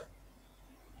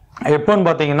எப்போன்னு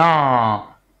பாத்தீங்கன்னா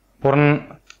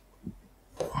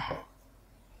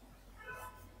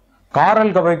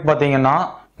காரல் கபெக் பாத்தீங்கன்னா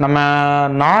நம்ம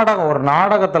ஒரு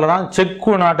நாடகத்துல தான்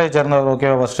செக்கு நாட்டை சேர்ந்தவர்.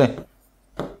 ஓகேவா? ஃபர்ஸ்ட்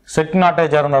செக் நாட்டை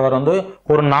சேர்ந்தவர் வந்து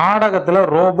ஒரு நாடகத்துல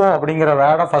ரோபோ அப்படிங்கிற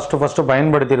வேர்டை ஃபர்ஸ்ட்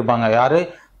பயன்படுத்தி இருப்பாங்க. யாரு?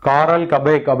 காரல்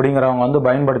கபெக் அப்படிங்கிறவங்க வந்து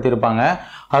பயன்படுத்தி இருப்பாங்க.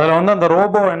 அதுல வந்து அந்த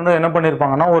ரோபோ என்ன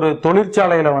பண்ணிருப்பாங்கன்னா ஒரு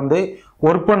தொழிற்சாலையில வந்து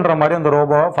ஒர்க் பண்ற மாதிரி அந்த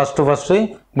ரோபோவை ஃபர்ஸ்ட்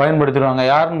பயன்படுத்திடுவாங்க.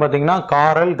 யாருன்னு பாத்தீங்கன்னா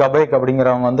காரல் கபெக்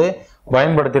அப்படிங்கிறவங்க வந்து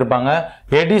பயன்படுத்தி இருப்பாங்க.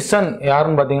 எடிசன்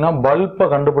யாருன்னு பாத்தீங்கன்னா பல்பை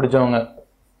கண்டுபிடிச்சவங்க.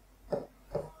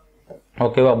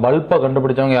 ஓகேவா. பல்பை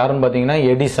கண்டுபிடிச்சவங்க யாருன்னு பார்த்தீங்கன்னா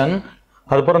எடிசன்.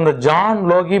 அதுக்கப்புறம் இந்த ஜான்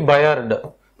லோகி பயர்டு.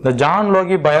 இந்த ஜான்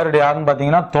லோகி பயர்டு யாருன்னு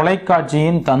பார்த்தீங்கன்னா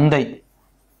தொலைக்காட்சியின் தந்தை.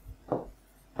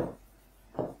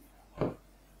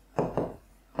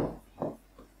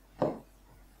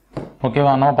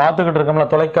 ஓகேவா. நம்ம பார்த்துக்கிட்டு இருக்கோம்ல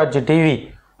தொலைக்காட்சி டிவி,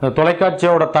 இந்த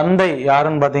தொலைக்காட்சியோட தந்தை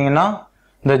யாருன்னு பார்த்தீங்கன்னா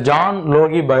இந்த ஜான்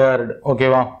லோகி பயர்டு.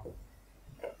 ஓகேவா.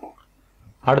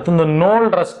 அடுத்து இந்த நோல்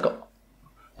ரஸ்க்.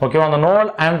 ஓகேவா. அந்த நோல்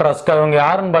அண்ட் ரஸ்க் அவங்க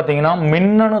யாருன்னு பார்த்தீங்கன்னா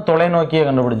மின்னணு தொலைநோக்கியை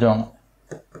கண்டுபிடிச்சவங்க.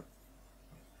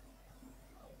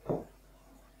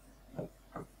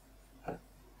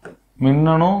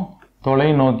 மின்னணு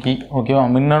தொலைநோக்கி. ஓகேவா.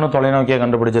 மின்னணு தொலைநோக்கியை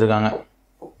கண்டுபிடிச்சிருக்காங்க.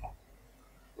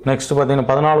 நெக்ஸ்ட் பார்த்தீங்கன்னா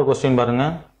 14 கொஸ்டின் பாருங்க.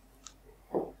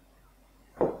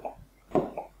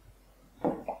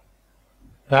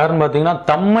 யாருன்னு பார்த்தீங்கன்னா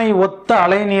தம்மை ஒத்த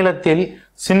அலைநீளத்தில்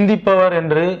சிந்திப்பவர்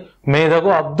என்று மேதகு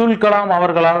அப்துல் கலாம்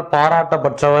அவர்களால்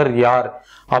பாராட்டப்பட்டவர் யார்?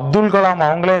 அப்துல் கலாம்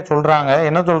அவங்களே சொல்றாங்க.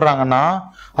 என்ன சொல்றாங்கன்னா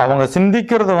அவங்க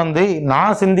சிந்திக்கிறது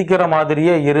நான் சிந்திக்கிற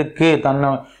மாதிரியே இருக்கு,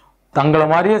 தங்களை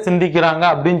மாதிரியே சிந்திக்கிறாங்க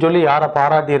அப்படின்னு சொல்லி யாரை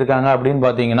பாராட்டி இருக்காங்க அப்படின்னு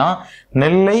பார்த்தீங்கன்னா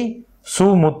நெல்லை சு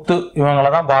முத்து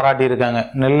இவங்களை தான் பாராட்டி இருக்காங்க.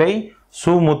 நெல்லை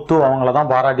சு முத்து அவங்கள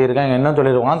தான் பாராட்டி இருக்காங்க. என்ன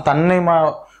சொல்லியிருக்காங்க, தன்னை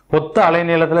ஒத்த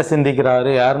அலைநீளத்தில் சிந்திக்கிறாரு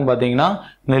யாருன்னு பார்த்தீங்கன்னா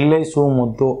நெல்லை சு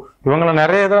முத்து. இவங்களை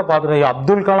நிறைய இதில் பார்த்துருக்கோம்.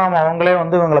 அப்துல் கலாம் அவங்களே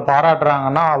இவங்களை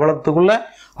பாராட்டுறாங்கன்னா அவ்வளோத்துக்குள்ள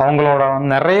அவங்களோட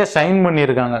நிறைய ஷைன்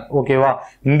பண்ணியிருக்காங்க. ஓகேவா.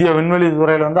 இந்திய விண்வெளி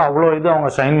துறையில் அவ்வளோ இது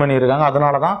அவங்க ஷைன் பண்ணியிருக்காங்க.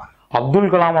 அதனால தான்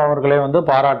அப்துல் கலாம் அவர்களே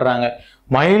பாராட்டுறாங்க.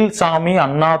 மயில்சாமி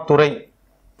அண்ணாதுரை.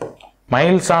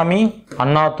 மயில்சாமி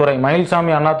அண்ணாதுரை.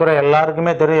 மயில்சாமி அண்ணாதுரை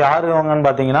எல்லாருக்குமே தெரியும். யாரு இவங்கன்னு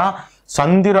பார்த்தீங்கன்னா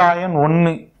சந்திராயன்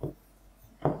 1.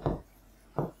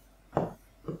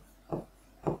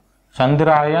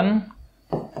 சந்திராயன்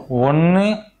 1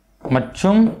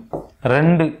 மற்றும்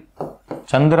 2.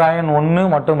 சந்திராயன் 1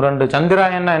 மற்றும் 2.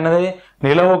 சந்திராயன் என்னது?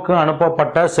 நிலவுக்கு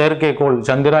அனுப்பப்பட்ட செயற்கைக்கோள்.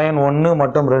 சந்திராயன் 1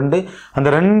 மற்றும் 2. அந்த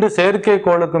 2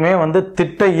 செயற்கைக்கோளுக்குமே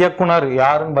திட்ட இயக்குனர்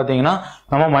யாருன்னு பார்த்தீங்கன்னா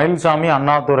நம்ம மயில்சாமி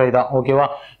அண்ணாதுரை தான். ஓகேவா.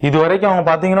 இது வரைக்கும் அவங்க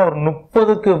பார்த்தீங்கன்னா ஒரு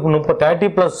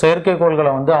 30+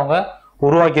 செயற்கைக்கோள்களை அவங்க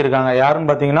உருவாக்கியிருக்காங்க. யாருன்னு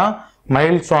பார்த்தீங்கன்னா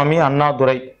மயில்சாமி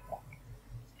அண்ணாதுரை.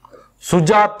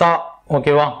 சுஜாதா.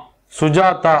 ஓகேவா.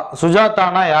 சுஜாதா.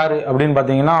 சுஜாதானா யாரு அப்படின்னு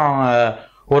பார்த்தீங்கன்னா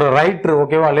ஒரு ரைட்டர்.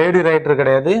 ஓகேவா. லேடி ரைட்டர்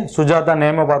கிடையாது. சுஜாதா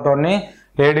நேமை பார்த்த உடனே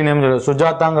லேடி நேம் சொல்லு.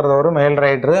 சுஜாதாங்கிறது ஒரு மேல்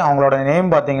ரைட்டர். அவங்களோட நேம்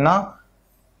பார்த்தீங்கன்னா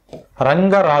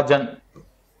ரங்கராஜன்.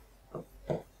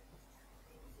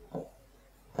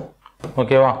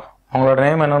 ஓகேவா. அவங்களோட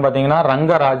நேம் என்னன்னு பார்த்தீங்கன்னா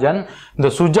ரங்கராஜன்.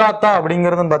 இந்த சுஜாதா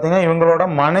அப்படிங்கிறது பார்த்தீங்கன்னா இவங்களோட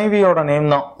மனைவியோட நேம்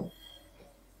தான்.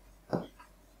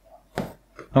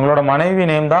 இவங்களோட மனைவி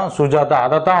நேம் தான் சுஜாதா.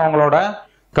 அதைத்தான் அவங்களோட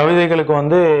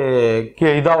கவிதைகளுக்கு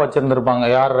இதா வச்சிருந்திருப்பாங்க.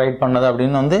 யார் ரைட் பண்ணது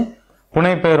அப்படின்னு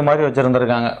புனைப்பெயர் மாதிரி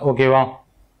வச்சிருந்திருக்காங்க. ஓகேவா.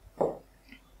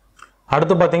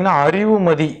 அடுத்து பார்த்தீங்கன்னா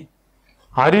அறிவுமதி.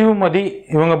 அறிவுமதி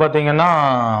இவங்க பார்த்தீங்கன்னா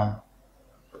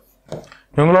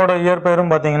இவங்களோட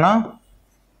இயற்பெயரும் பார்த்தீங்கன்னா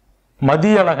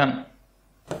மதியழகன்.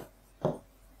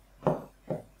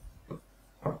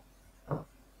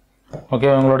 ஓகே.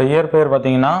 இவங்களோட இயற்பெயர்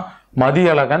பார்த்தீங்கன்னா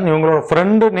மதியழகன். இவங்களோட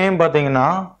ஃப்ரெண்டு நேம் பார்த்தீங்கன்னா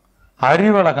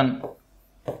அறிவழகன்.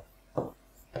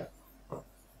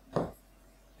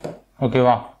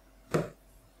 ஓகேவா.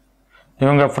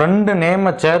 இவங்க ஃப்ரெண்டு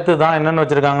நேமை சேர்த்து தான் என்னென்னு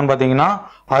வச்சுருக்காங்கன்னு பார்த்தீங்கன்னா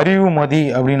அறிவுமதி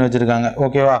அப்படின்னு வச்சுருக்காங்க.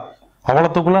 ஓகேவா.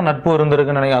 அவ்வளோத்துக்குள்ளே நட்பு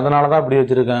இருந்திருக்குன்னு நினைக்கிறேன். அதனால தான் அப்படி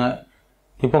வச்சுருக்காங்க.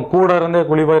 இப்போ கூட இருந்தே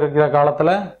குளிபெயர்க்கிற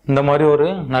காலத்தில் இந்த மாதிரி ஒரு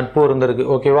நட்பு இருந்திருக்கு.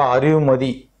 ஓகேவா.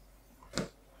 அறிவுமதி.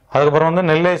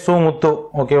 அதுக்கப்புறம் நெல்லை சு முத்து.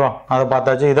 ஓகேவா. அதை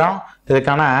பார்த்தாச்சு. இதுதான்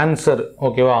இதுக்கான ஆன்சர்.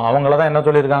 ஓகேவா. அவங்கள தான் என்ன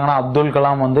சொல்லியிருக்காங்கன்னா அப்துல்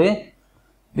கலாம்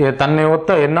தன்னை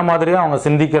ஒத்த என்ன மாதிரியே அவங்க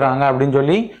சிந்திக்கிறாங்க அப்படின்னு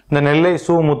சொல்லி இந்த நெல்லை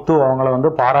சு முத்து அவங்கள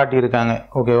பாராட்டி இருக்காங்க.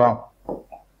 ஓகேவா.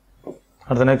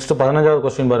 அடுத்த நெக்ஸ்ட் 15வது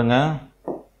கொஸ்டின் பாருங்க.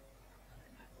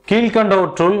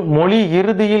 கீழ்கண்டவற்றுள் மொழி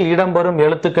இறுதியில் இடம்பெறும்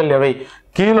எழுத்துக்கள் எவை?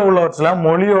 கீழே உள்ளவற்றில்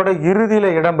மொழியோட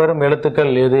இறுதியில இடம்பெறும்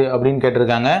எழுத்துக்கள் எது அப்படின்னு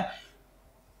கேட்டிருக்காங்க.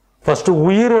 ஃபர்ஸ்ட்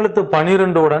உயிரெழுத்து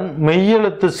 12உடன்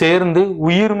மெய்யெழுத்து சேர்ந்து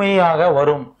உயிர்மெய்யாக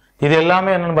வரும். இது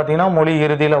எல்லாமே என்னன்னு பார்த்தீங்கன்னா மொழி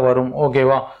இறுதியில வரும்.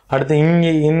 ஓகேவா. அடுத்து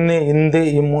இங்கு, இன்னு, இந்து,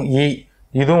 இம்மு, இ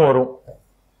இதுவும் வரும்.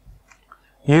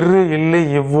 இரு, இல்லு,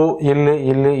 இவ்வு, இல்லு,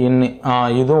 இல்லு, இன்னு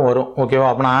இதுவும் வரும். ஓகேவா.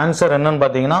 அப்போ ஆன்சர் என்னன்னு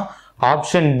பார்த்தீங்கன்னா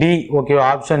ஆப்ஷன் டி. ஓகேவா.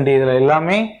 Option D. இதுல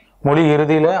எல்லாமே மொழி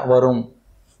இறுதியில வரும்.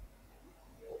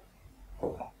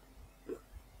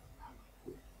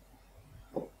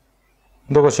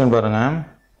 இந்த கொஸ்டின் பாருங்க.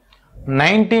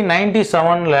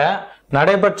 1997ல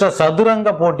நடைபெற்ற சதுரங்க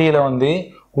போட்டியில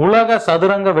உலக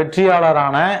சதுரங்க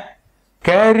வெற்றியாளரான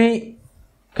கேரி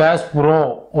காஸ்பரோ.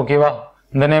 ஓகேவா.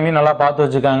 இந்த நேமையும் நல்லா பார்த்து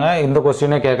வச்சுக்காங்க. இந்த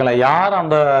கொஸ்டினே கேட்கல. யார்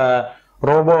அந்த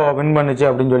ரோபோ வின் பண்ணுச்சு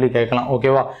அப்படின்னு சொல்லி கேட்கலாம்.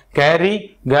 ஓகேவா? கேரி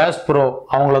காஸ்ப்ரோ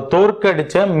அவங்கள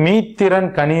தோற்கடிச்ச மீத்திரன்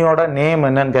கனியோட நேம்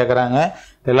என்னன்னு கேட்குறாங்க.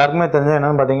 எல்லாருக்குமே தெரிஞ்ச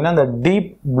என்னன்னு பார்த்தீங்கன்னா இந்த டீப்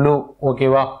ப்ளூ.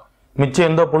 ஓகேவா? மிச்சம்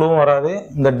எந்த புழுவும் வராது,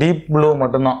 இந்த டீப் ப்ளூ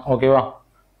மட்டும்தான். ஓகேவா?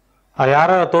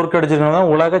 யாரை தோற்கடிச்சிருக்கா?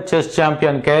 உலக செஸ்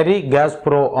சாம்பியன் கேரி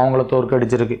காஸ்ப்ரோ அவங்கள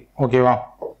தோற்கடிச்சிருக்கு. ஓகேவா?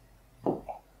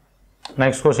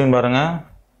 நெக்ஸ்ட் கொஸ்டின் பாருங்க.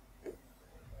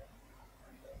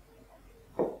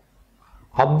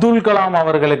 அப்துல் கலாம்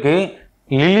அவர்களுக்கு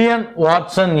லிலியன்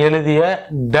வாட்சன் எழுதிய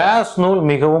டேஸ் நூல்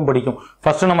மிகவும் பிடிக்கும்.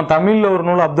 ஃபர்ஸ்ட் நம்ம தமிழ்ல ஒரு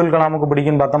நூல் அப்துல் கலாமுக்கு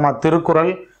பிடிக்கும்னு பார்த்தோமா,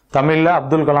 திருக்குறள். தமிழ்ல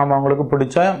அப்துல் கலாம் அவங்களுக்கு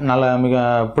பிடிச்ச மிக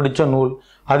பிடிச்ச நூல்.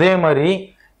 அதே மாதிரி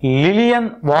லிலியன்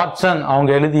வாட்சன்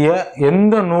அவங்க எழுதிய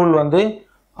எந்த நூல் வந்து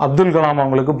அப்துல் கலாம்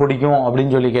அவங்களுக்கு பிடிக்கும்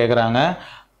அப்படின்னு சொல்லி கேட்குறாங்க.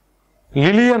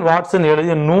 லிலியன் வாட்சன்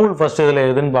எழுதிய நூல் ஃபர்ஸ்ட் இதில்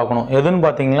எதுன்னு பார்க்கணும். எதுன்னு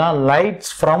பார்த்தீங்கன்னா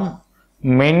லைட்ஸ் ஃப்ரம்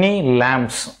மெனி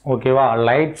லேம்ப்ஸ். ஓகேவா?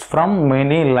 Lights from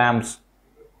many lamps.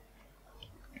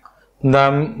 இந்த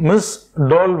மிஸ்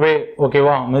டோல்வே.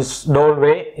 ஓகேவா? மிஸ்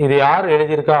டோல்வே இது யார்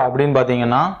எழுதியிருக்கா அப்படின்னு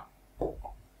பார்த்தீங்கன்னா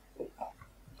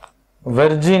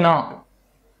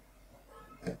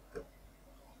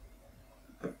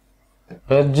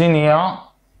வெர்ஜினியா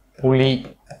உலி.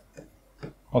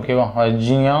 ஓகேவா?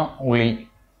 வெர்ஜினியா உலி.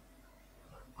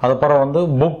 அதுக்கப்புறம் வந்து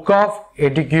புக் ஆஃப்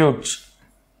எட்டிக்யூட்ஸ்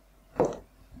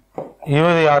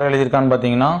இது யார் எழுதியிருக்கான்னு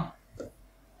பார்த்தீங்கன்னா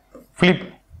பிலிப்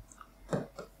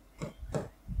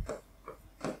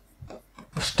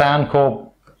ஸ்டான்ஹோப்.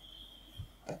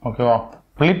 ஓகேவா?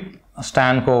 Philip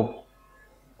Stanhope.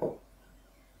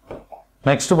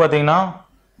 நெக்ஸ்ட் பார்த்தீங்கன்னா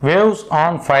வேவ்ஸ்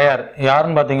ஆன் ஃபயர்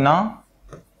யாருன்னு பார்த்தீங்கன்னா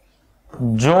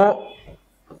ஜோ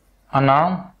அண்ணா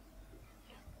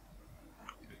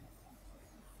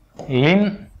லின்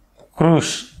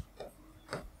க்ரூஸ்.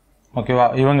 ஓகேவா?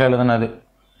 இவங்க எழுதுனது.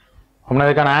 அப்படின்னா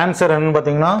இதுக்கான ஆன்சர் என்னன்னு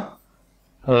பார்த்தீங்கன்னா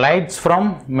லைட்ஸ் ஃப்ரம்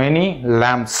மெனி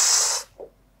லேம்ப்ஸ்.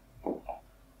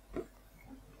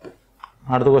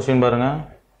 அடுத்த கொஸ்டின் பாருங்க.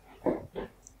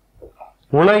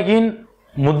 உலகின்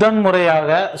முதன்முறையாக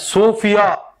சோஃபியா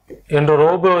என்ற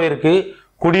ரோபோவிற்கு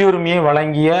குடியுரிமையை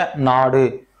வழங்கிய நாடு.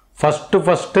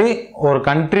 ஃபர்ஸ்ட் ஒரு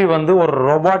கண்ட்ரி வந்து ஒரு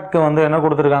ரோபாட்க்கு வந்து என்ன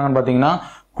கொடுத்துருக்காங்கன்னு பார்த்தீங்கன்னா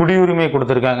குடியுரிமை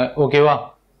கொடுத்துருக்காங்க. ஓகேவா?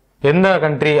 எந்த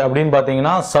கண்ட்ரி அப்படின்னு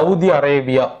பார்த்தீங்கன்னா சவுதி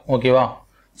அரேபியா. ஓகேவா?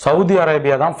 சவுதி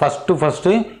அரேபியா தான் ஃபர்ஸ்ட்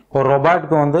ஒரு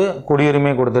ரோபாட்க்கு வந்து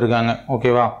குடியுரிமை கொடுத்துருக்காங்க.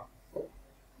 ஓகேவா?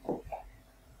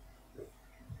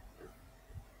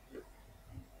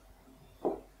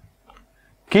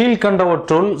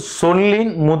 கீழ்கண்டவற்றுள்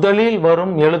சொல்லின் முதலில்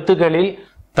வரும் எழுத்துக்களில்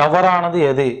தவறானது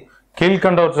எது?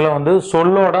 கீழ்கண்டவற்றில் வந்து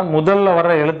சொல்லோட முதல்ல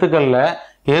வர்ற எழுத்துக்கள்ல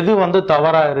எது வந்து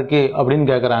தவறா இருக்கு அப்படின்னு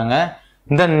கேட்குறாங்க.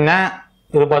 இந்த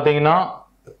இது பார்த்தீங்கன்னா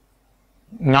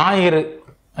ஞாயிறு.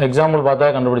 எக்ஸாம்பிள்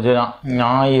பார்த்தா கண்டுபிடிச்சிடலாம்.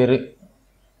 ஞாயிறு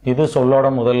இது சொல்லோட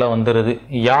முதல்ல வந்துடுது.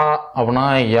 யா அப்படின்னா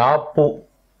யாப்பு.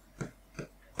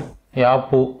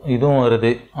 யாப்பு இதுவும்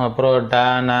வருது. அப்புறம்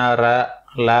டேனர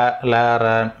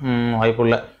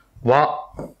வாய்ப்புள்ள வா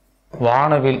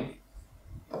வானவில்.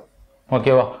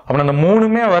 ஓகேவா? அப்படின்னா இந்த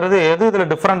மூணுமே வருது. எது இதுல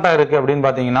டிஃப்ரெண்டா இருக்கு அப்படின்னு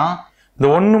பாத்தீங்கன்னா இந்த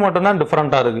ஒன்று மட்டும்தான்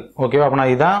டிஃப்ரெண்டா இருக்கு. ஓகேவா?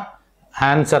 அப்படின்னா இதுதான்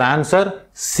ஆன்சர்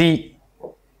சி.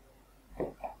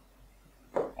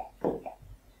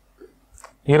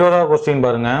 20வது கொஸ்டின்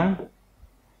பாருங்க.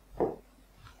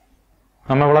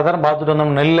 நம்ம இவ்வளவு தரம் பார்த்துட்டு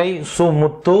வந்தோம். நெல்லை சு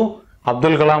முத்து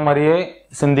அப்துல் கலாம் மாதிரியே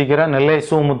சிந்திக்கிற நெல்லை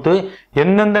சு முத்து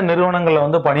எந்தெந்த நிறுவனங்கள்ல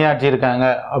வந்து பணியாற்றி இருக்காங்க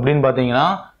அப்படின்னு பாத்தீங்கன்னா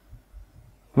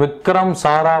விக்ரம்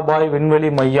சாராபாய் விண்வெளி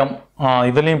மையம்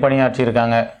இதுலயும் பணியாற்றி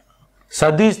இருக்காங்க.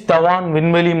 சதீஷ் தவான்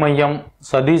விண்வெளி மையம்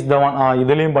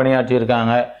இதுலயும் பணியாற்றி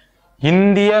இருக்காங்க.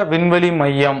 இந்திய விண்வெளி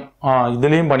மையம்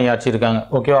இதுலயும் பணியாற்றி இருக்காங்க.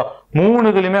 ஓகேவா? 3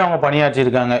 இதுலயுமே அவங்க பணியாற்றி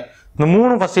இருக்காங்க. இந்த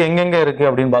 3 ஃபர்ஸ்ட் எங்கெங்க இருக்கு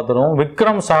அப்படின்னு பார்த்துருவோம்.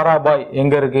 விக்ரம் சாராபாய்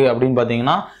எங்க இருக்கு அப்படின்னு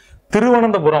பாத்தீங்கன்னா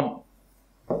திருவனந்தபுரம்.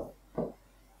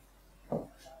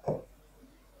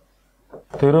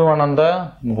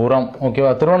 ஓகேவா?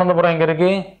 திருவனந்தபுரம் எங்க இருக்கு?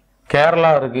 கேரளா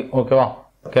இருக்கு. ஓகேவா?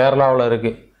 கேரளாவில்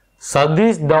இருக்கு.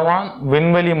 சதீஷ் தவான்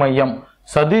விண்வெளி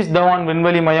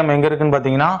மையம் எங்க இருக்குன்னு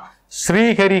பாத்தீங்கன்னா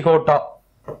ஸ்ரீஹரிகோட்டா.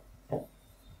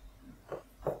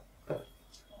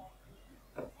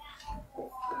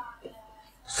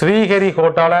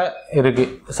 ஸ்ரீஹரிகோட்டால இருக்கு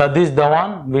சதீஷ்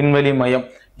தவான் விண்வெளி மையம்.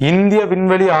 இந்திய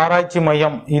விண்வெளி ஆராய்ச்சி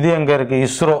மையம் இது எங்க இருக்கு?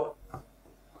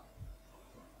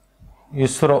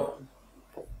 இஸ்ரோ.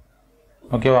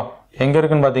 ஓகேவா? எங்க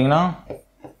இருக்குன்னு பாத்தீங்கன்னா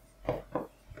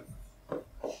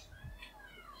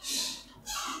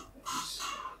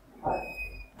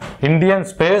இந்தியன்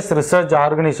ஸ்பேஸ் ரிசர்ச்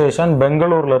ஆர்கனைசேஷன்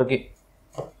பெங்களூர்ல இருக்கு.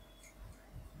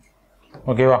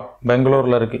 ஓகேவா?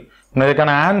 பெங்களூர்ல இருக்கு.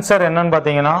 இதுக்கான ஆன்சர் என்னன்னு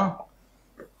பாத்தீங்கன்னா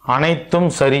அனைத்தும்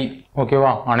சரி.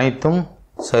 ஓகேவா? அனைத்தும்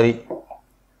சரி.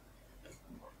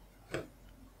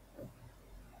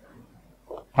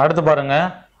 அடுத்து பாருங்க,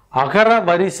 அகர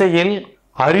வரிசையில்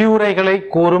அறிவுரைகளை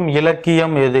கூறும்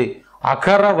இலக்கியம் எது?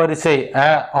 அகர வரிசை அ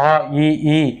ஆ இ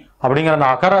ஈ அப்படிங்கிற அந்த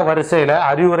அகர வரிசையில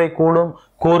அறிவுரை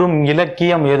கூறும்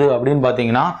இலக்கியம் எது அப்படின்னு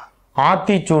பாத்தீங்கன்னா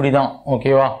ஆத்திச்சூடி தான்.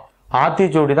 ஓகேவா,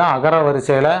 ஆத்திச்சூடி தான் அகர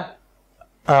வரிசையில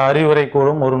அறிவுரை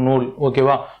கூறும் ஒரு நூல்.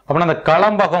 ஓகேவா, அப்படின்னா அந்த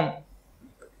களம்பகம்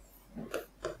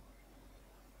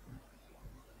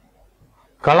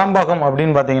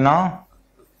அப்படின்னு பாத்தீங்கன்னா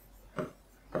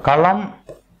களம்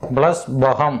பிளஸ்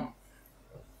பகம்,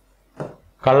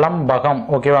 களம்பகம்.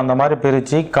 ஓகேவா, அந்த மாதிரி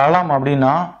பிரிச்சு களம்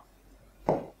அப்படின்னா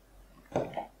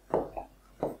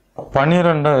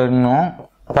 12 இன்னும்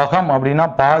பகம் அப்படின்னா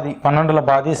பாதி, 12ல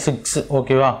பாதி 6.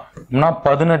 ஓகேவா,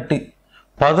 18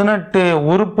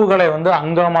 உறுப்புகளை வந்து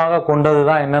அங்கமாக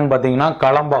கொண்டதுதான் என்னன்னு பாத்தீங்கன்னா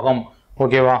களம்பகம்.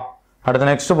 ஓகேவா, அடுத்து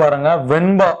நெக்ஸ்ட் பாருங்க,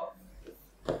 வெண்பா.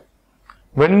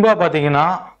 வெண்பா பாத்தீங்கன்னா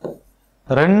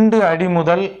 2 அடி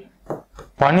முதல்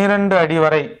 12 அடி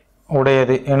வரை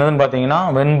உடையது என்னதுன்னு பாத்தீங்கன்னா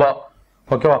வெண்பா.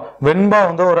 ஓகேவா, வெண்பா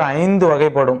வந்து ஒரு 5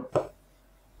 வகைப்படும்.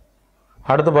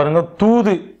 அடுத்து பாருங்க,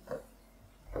 தூது.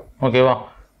 ஓகேவா,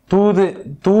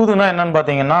 தூதுனா என்னன்னு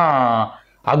பாத்தீங்கன்னா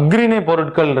அக்ரிணை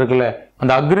பொருட்கள் இருக்குல்ல,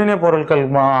 அந்த அக்ரிணை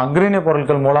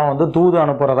பொருட்கள் மூலம் வந்து தூது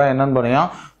அனுப்புறதா என்னன்னு பாத்தீங்கன்னா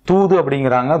தூது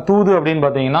அப்படிங்கிறாங்க. தூது அப்படின்னு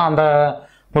பாத்தீங்கன்னா அந்த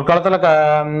முற்காலத்துல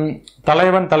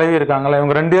தலைவன் தலைவி இருக்காங்கல்ல,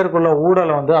 இவங்க 2 பேருக்குள்ள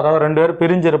ஊடலை வந்து, அதாவது 2 பேர்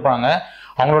பிரிஞ்சிருப்பாங்க,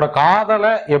 அவங்களோட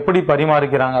காதலை எப்படி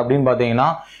பரிமாறிக்கிறாங்க அப்படின்னு பாத்தீங்கன்னா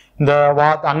இந்த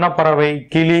அன்னப்பறவை,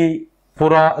 கிளி,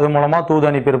 புறா இது மூலமா தூது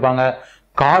அனுப்பியிருப்பாங்க.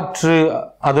 காற்று,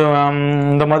 அது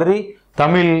இந்த மாதிரி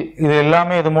தமிழ், இது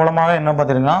எல்லாமே இது மூலமாக என்ன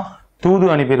பார்த்தீங்கன்னா தூது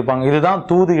அனுப்பியிருப்பாங்க. இதுதான்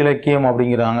தூது இலக்கியம்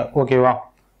அப்படிங்கிறாங்க. ஓகேவா,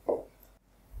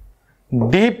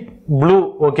 டீப் ப்ளூ.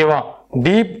 ஓகேவா,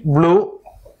 டீப் ப்ளூ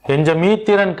என்ற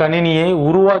மீத்திறன் கணினியை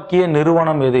உருவாக்கிய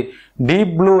நிறுவனம் எது?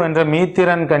 டீப் ப்ளூ என்ற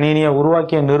மீத்திறன் கணினியை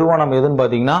உருவாக்கிய நிறுவனம் எதுன்னு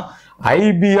பாத்தீங்கன்னா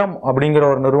IBM அப்படிங்கிற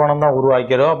ஒரு நிறுவனம் தான்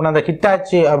உருவாக்கிறோம். அப்படின்னா அந்த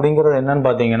ஹிட்டாச்சி அப்படிங்கிறது என்னன்னு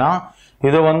பாத்தீங்கன்னா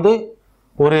இது வந்து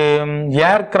ஒரு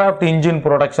ஏர்கிராஃப்ட் இன்ஜின்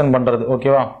ப்ரொடக்ஷன் பண்றது.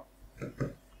 ஓகேவா,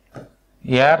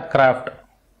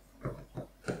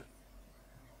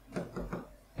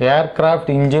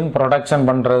 ஏர்கிராஃப்ட் இன்ஜின் ப்ரொடக்ஷன்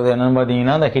பண்றது என்னன்னு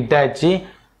பாத்தீங்கன்னா இந்த ஹிட்டாச்சி.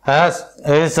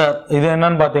 இது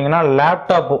என்னன்னு பாத்தீங்கன்னா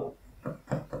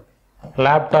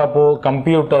லேப்டாப்பு,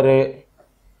 கம்ப்யூட்டரு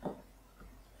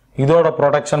இதோட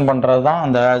ப்ரொடக்ஷன் பண்றது தான்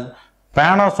அந்த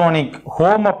பேனாசோனிக்.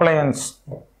 ஹோம் அப்ளையன்ஸ்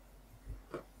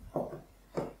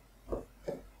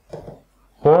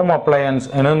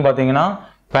என்னன்னு பாத்தீங்கன்னா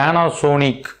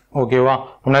பேனாசோனிக். ஓகேவா,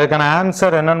 அதுக்கான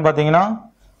ஆன்சர் என்னன்னு பாத்தீங்கன்னா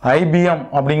IBM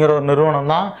அப்படிங்கிற ஒரு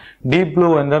நிறுவனம் தான் டீப் ப்ளூ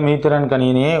என்ற மீத்திறன்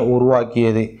கணினியை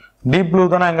உருவாக்கியது. டீப் ப்ளூ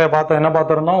தானே எங்க என்ன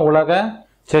பார்த்திருந்தோம், உலக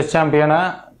செஸ் சாம்பியனை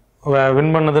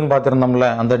வின் பண்ணதுன்னு பார்த்திருந்தோம்ல,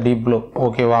 அந்த டீப் ப்ளூ.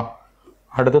 ஓகேவா,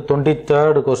 அடுத்து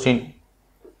 23rd கொஸ்டின்.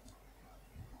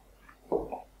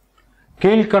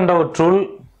 கீழ்கண்டவற்றுள்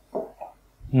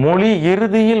மொழி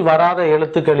இறுதியில் வராத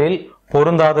எழுத்துக்களில்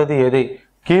பொருந்தாதது எது?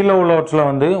 கீழே உள்ளவற்றில்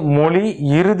வந்து மொழி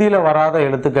இறுதியில வராத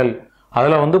எழுத்துக்கள்,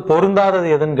 அதுல வந்து பொருந்தாதது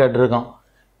எதுன்னு கேட்டிருக்கான்.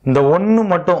 இந்த ஒண்ணு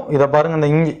மட்டும், இதை பாருங்க, இந்த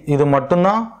இது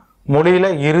மட்டும்தான்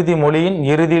மொழியின்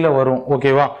இறுதியில வரும்.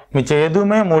 ஓகேவா, மிச்சம்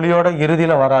எதுவுமே மொழியோட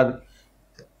இறுதியில வராது.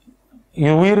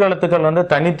 உயிரெழுத்துக்கள் வந்து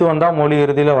தனித்து வந்தா மொழி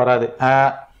இறுதியில வராது.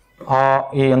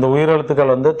 அந்த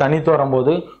உயிரெழுத்துக்கள் வந்து தனித்து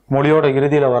வரும்போது மொழியோட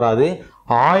இறுதியில வராது.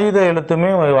 ஆயுத எழுத்துமே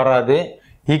வராது.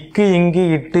 இக்கு, இங்கு,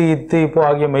 இட்டு, இத்து, இப்போ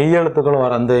ஆகிய மெய் எழுத்துக்களும்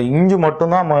வரும். அந்த இஞ்சு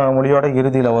மட்டும்தான் மொழியோட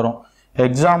இறுதியில வரும்.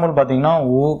 எக்ஸாம்பிள் பாத்தீங்கன்னா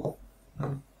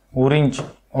உறிஞ்ச்.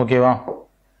 ஓகேவா,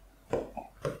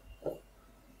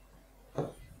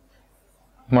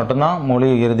 மட்டும்தான் மொழி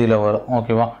இறுதியில வரும்.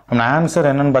 ஓகேவா, நம்ம ஆன்சர்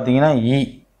என்னன்னு பாத்தீங்கன்னா இ.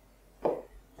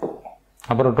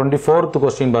 அப்புறம் 24th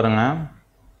கொஸ்டின் பாருங்க.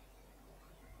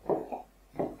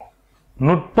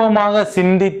 நுட்பமாக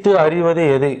சிந்தித்து அறிவது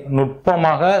எது?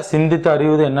 நுட்பமாக சிந்தித்து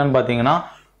அறிவது என்னன்னு பாத்தீங்கன்னா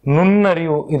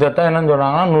நுண்ணறிவு. இதைத்தான் என்னன்னு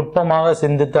சொல்றாங்கன்னா நுட்பமாக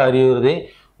சிந்தித்து அறிவது.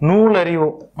 நூலறிவு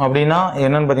அப்படின்னா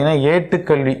என்னன்னு பாத்தீங்கன்னா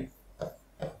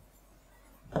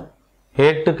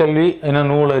ஏட்டுக்கல்வி என்ன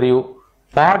நூலறிவு.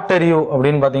 பாட்டறிவு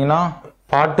அப்படின்னு பாத்தீங்கன்னா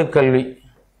பாட்டுக்கல்வி.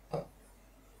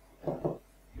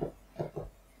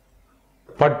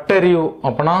 பட்டறிவு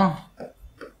அப்படின்னா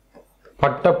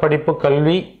பட்டப்படிப்பு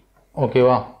கல்வி.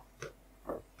 ஓகேவா,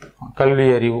 கல்வி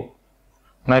அறிவு.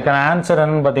 அதுக்கான ஆன்சர்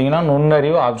என்னன்னு பாத்தீங்கன்னா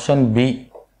நுண்ணறிவு, ஆப்ஷன் பி.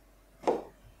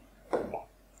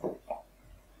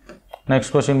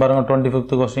 நெக்ஸ்ட் கொஸ்டின் பாருங்க,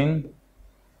 25th question.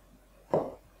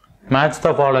 Match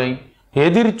the following.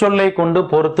 எதிர்ச்சொல்லை கொண்டு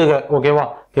பொருத்துக. ஓகேவா,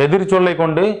 எதிர்ச்சொல்லை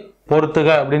கொண்டு பொருத்துக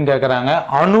அப்படின்னு கேட்கறாங்க.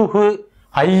 அணுகு,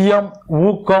 ஐயம்,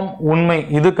 ஊக்கம், உண்மை,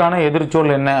 இதுக்கான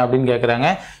எதிர்ச்சொல் என்ன அப்படின்னு கேட்கறாங்க.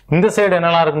 இந்த சைடு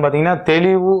என்னெல்லாம் இருக்குன்னு பாத்தீங்கன்னா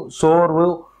தெளிவு, சோர்வு,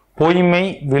 பொய்மை,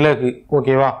 விலகு.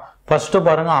 ஓகேவா, ஃபர்ஸ்ட்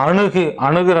பாருங்க,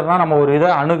 அணுகுறதுனா நம்ம ஒரு இதை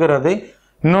அணுகிறது.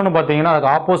 இன்னொன்று பார்த்தீங்கன்னா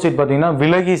அதுக்கு ஆப்போசிட் பார்த்தீங்கன்னா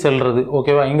விலகி செல்றது.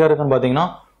 ஓகேவா, எங்கே இருக்குன்னு பார்த்தீங்கன்னா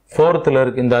 4th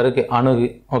இருக்குது. இந்த இருக்குது அணுகு.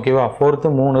 ஓகேவா, 4th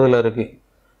 3 இருக்குது.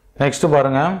 நெக்ஸ்ட்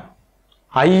பாருங்க,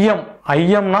 ஐயம்.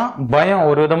 ஐயம்னா பயம்,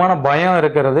 ஒரு விதமான பயம்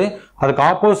இருக்கிறது. அதுக்கு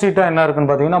ஆப்போசிட்டா என்ன இருக்குன்னு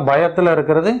பார்த்தீங்கன்னா பயத்தில்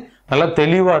இருக்கிறது, நல்லா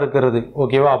தெளிவாக இருக்கிறது.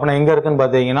 ஓகேவா, அப்படின்னா எங்கே இருக்குன்னு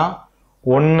பார்த்தீங்கன்னா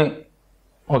 1.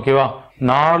 ஓகேவா,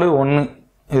 4 1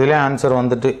 இதுலேயே ஆன்சர்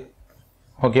வந்துட்டு.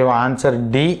 ஓகேவா, ஆன்சர்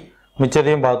டி.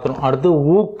 மிச்சத்தையும் பார்த்துரும். அடுத்து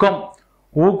ஊக்கம்.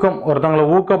 ஊக்கம் ஒருத்தவங்களை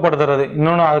ஊக்கப்படுத்துறது.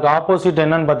 இன்னொன்று அதுக்கு ஆப்போசிட்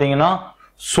என்னன்னு பார்த்தீங்கன்னா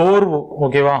சோர்வு.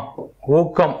 ஓகேவா,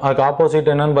 ஊக்கம் அதுக்கு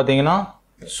ஆப்போசிட் என்னன்னு பார்த்தீங்கன்னா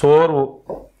சோர்வு.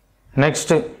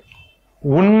 நெக்ஸ்ட்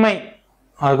உண்மை.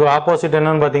 அதுக்கு ஆப்போசிட்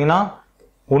என்னன்னு பார்த்தீங்கன்னா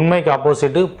உண்மைக்கு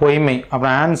ஆப்போசிட் பொய்மை.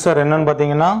 அப்புறம் ஆன்சர் என்னன்னு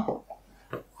பார்த்தீங்கன்னா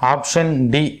ஆப்ஷன்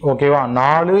டி. ஓகேவா,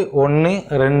 4 1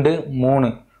 2 3.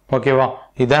 ஓகேவா,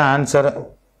 இதான் ஆன்சர்.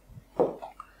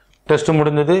 டெஸ்ட்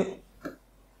முடிஞ்சது.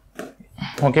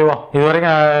 ஓகேவா, இது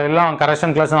வரைக்கும் எல்லாம்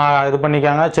கரெக்ஷன் கிளாஸ் இது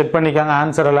பண்ணிக்காங்க, செக் பண்ணிக்காங்க.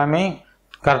 ஆன்சர் எல்லாமே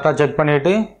கரெக்டாக செக்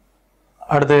பண்ணிவிட்டு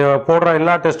அடுத்து போடுற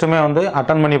எல்லா டெஸ்ட்டுமே வந்து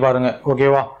அட்டன் பண்ணி பாருங்கள்.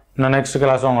 ஓகேவா, நான் நெக்ஸ்ட்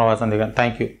கிளாஸில் உங்களை சந்திக்கிறேன்.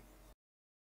 தேங்க்யூ.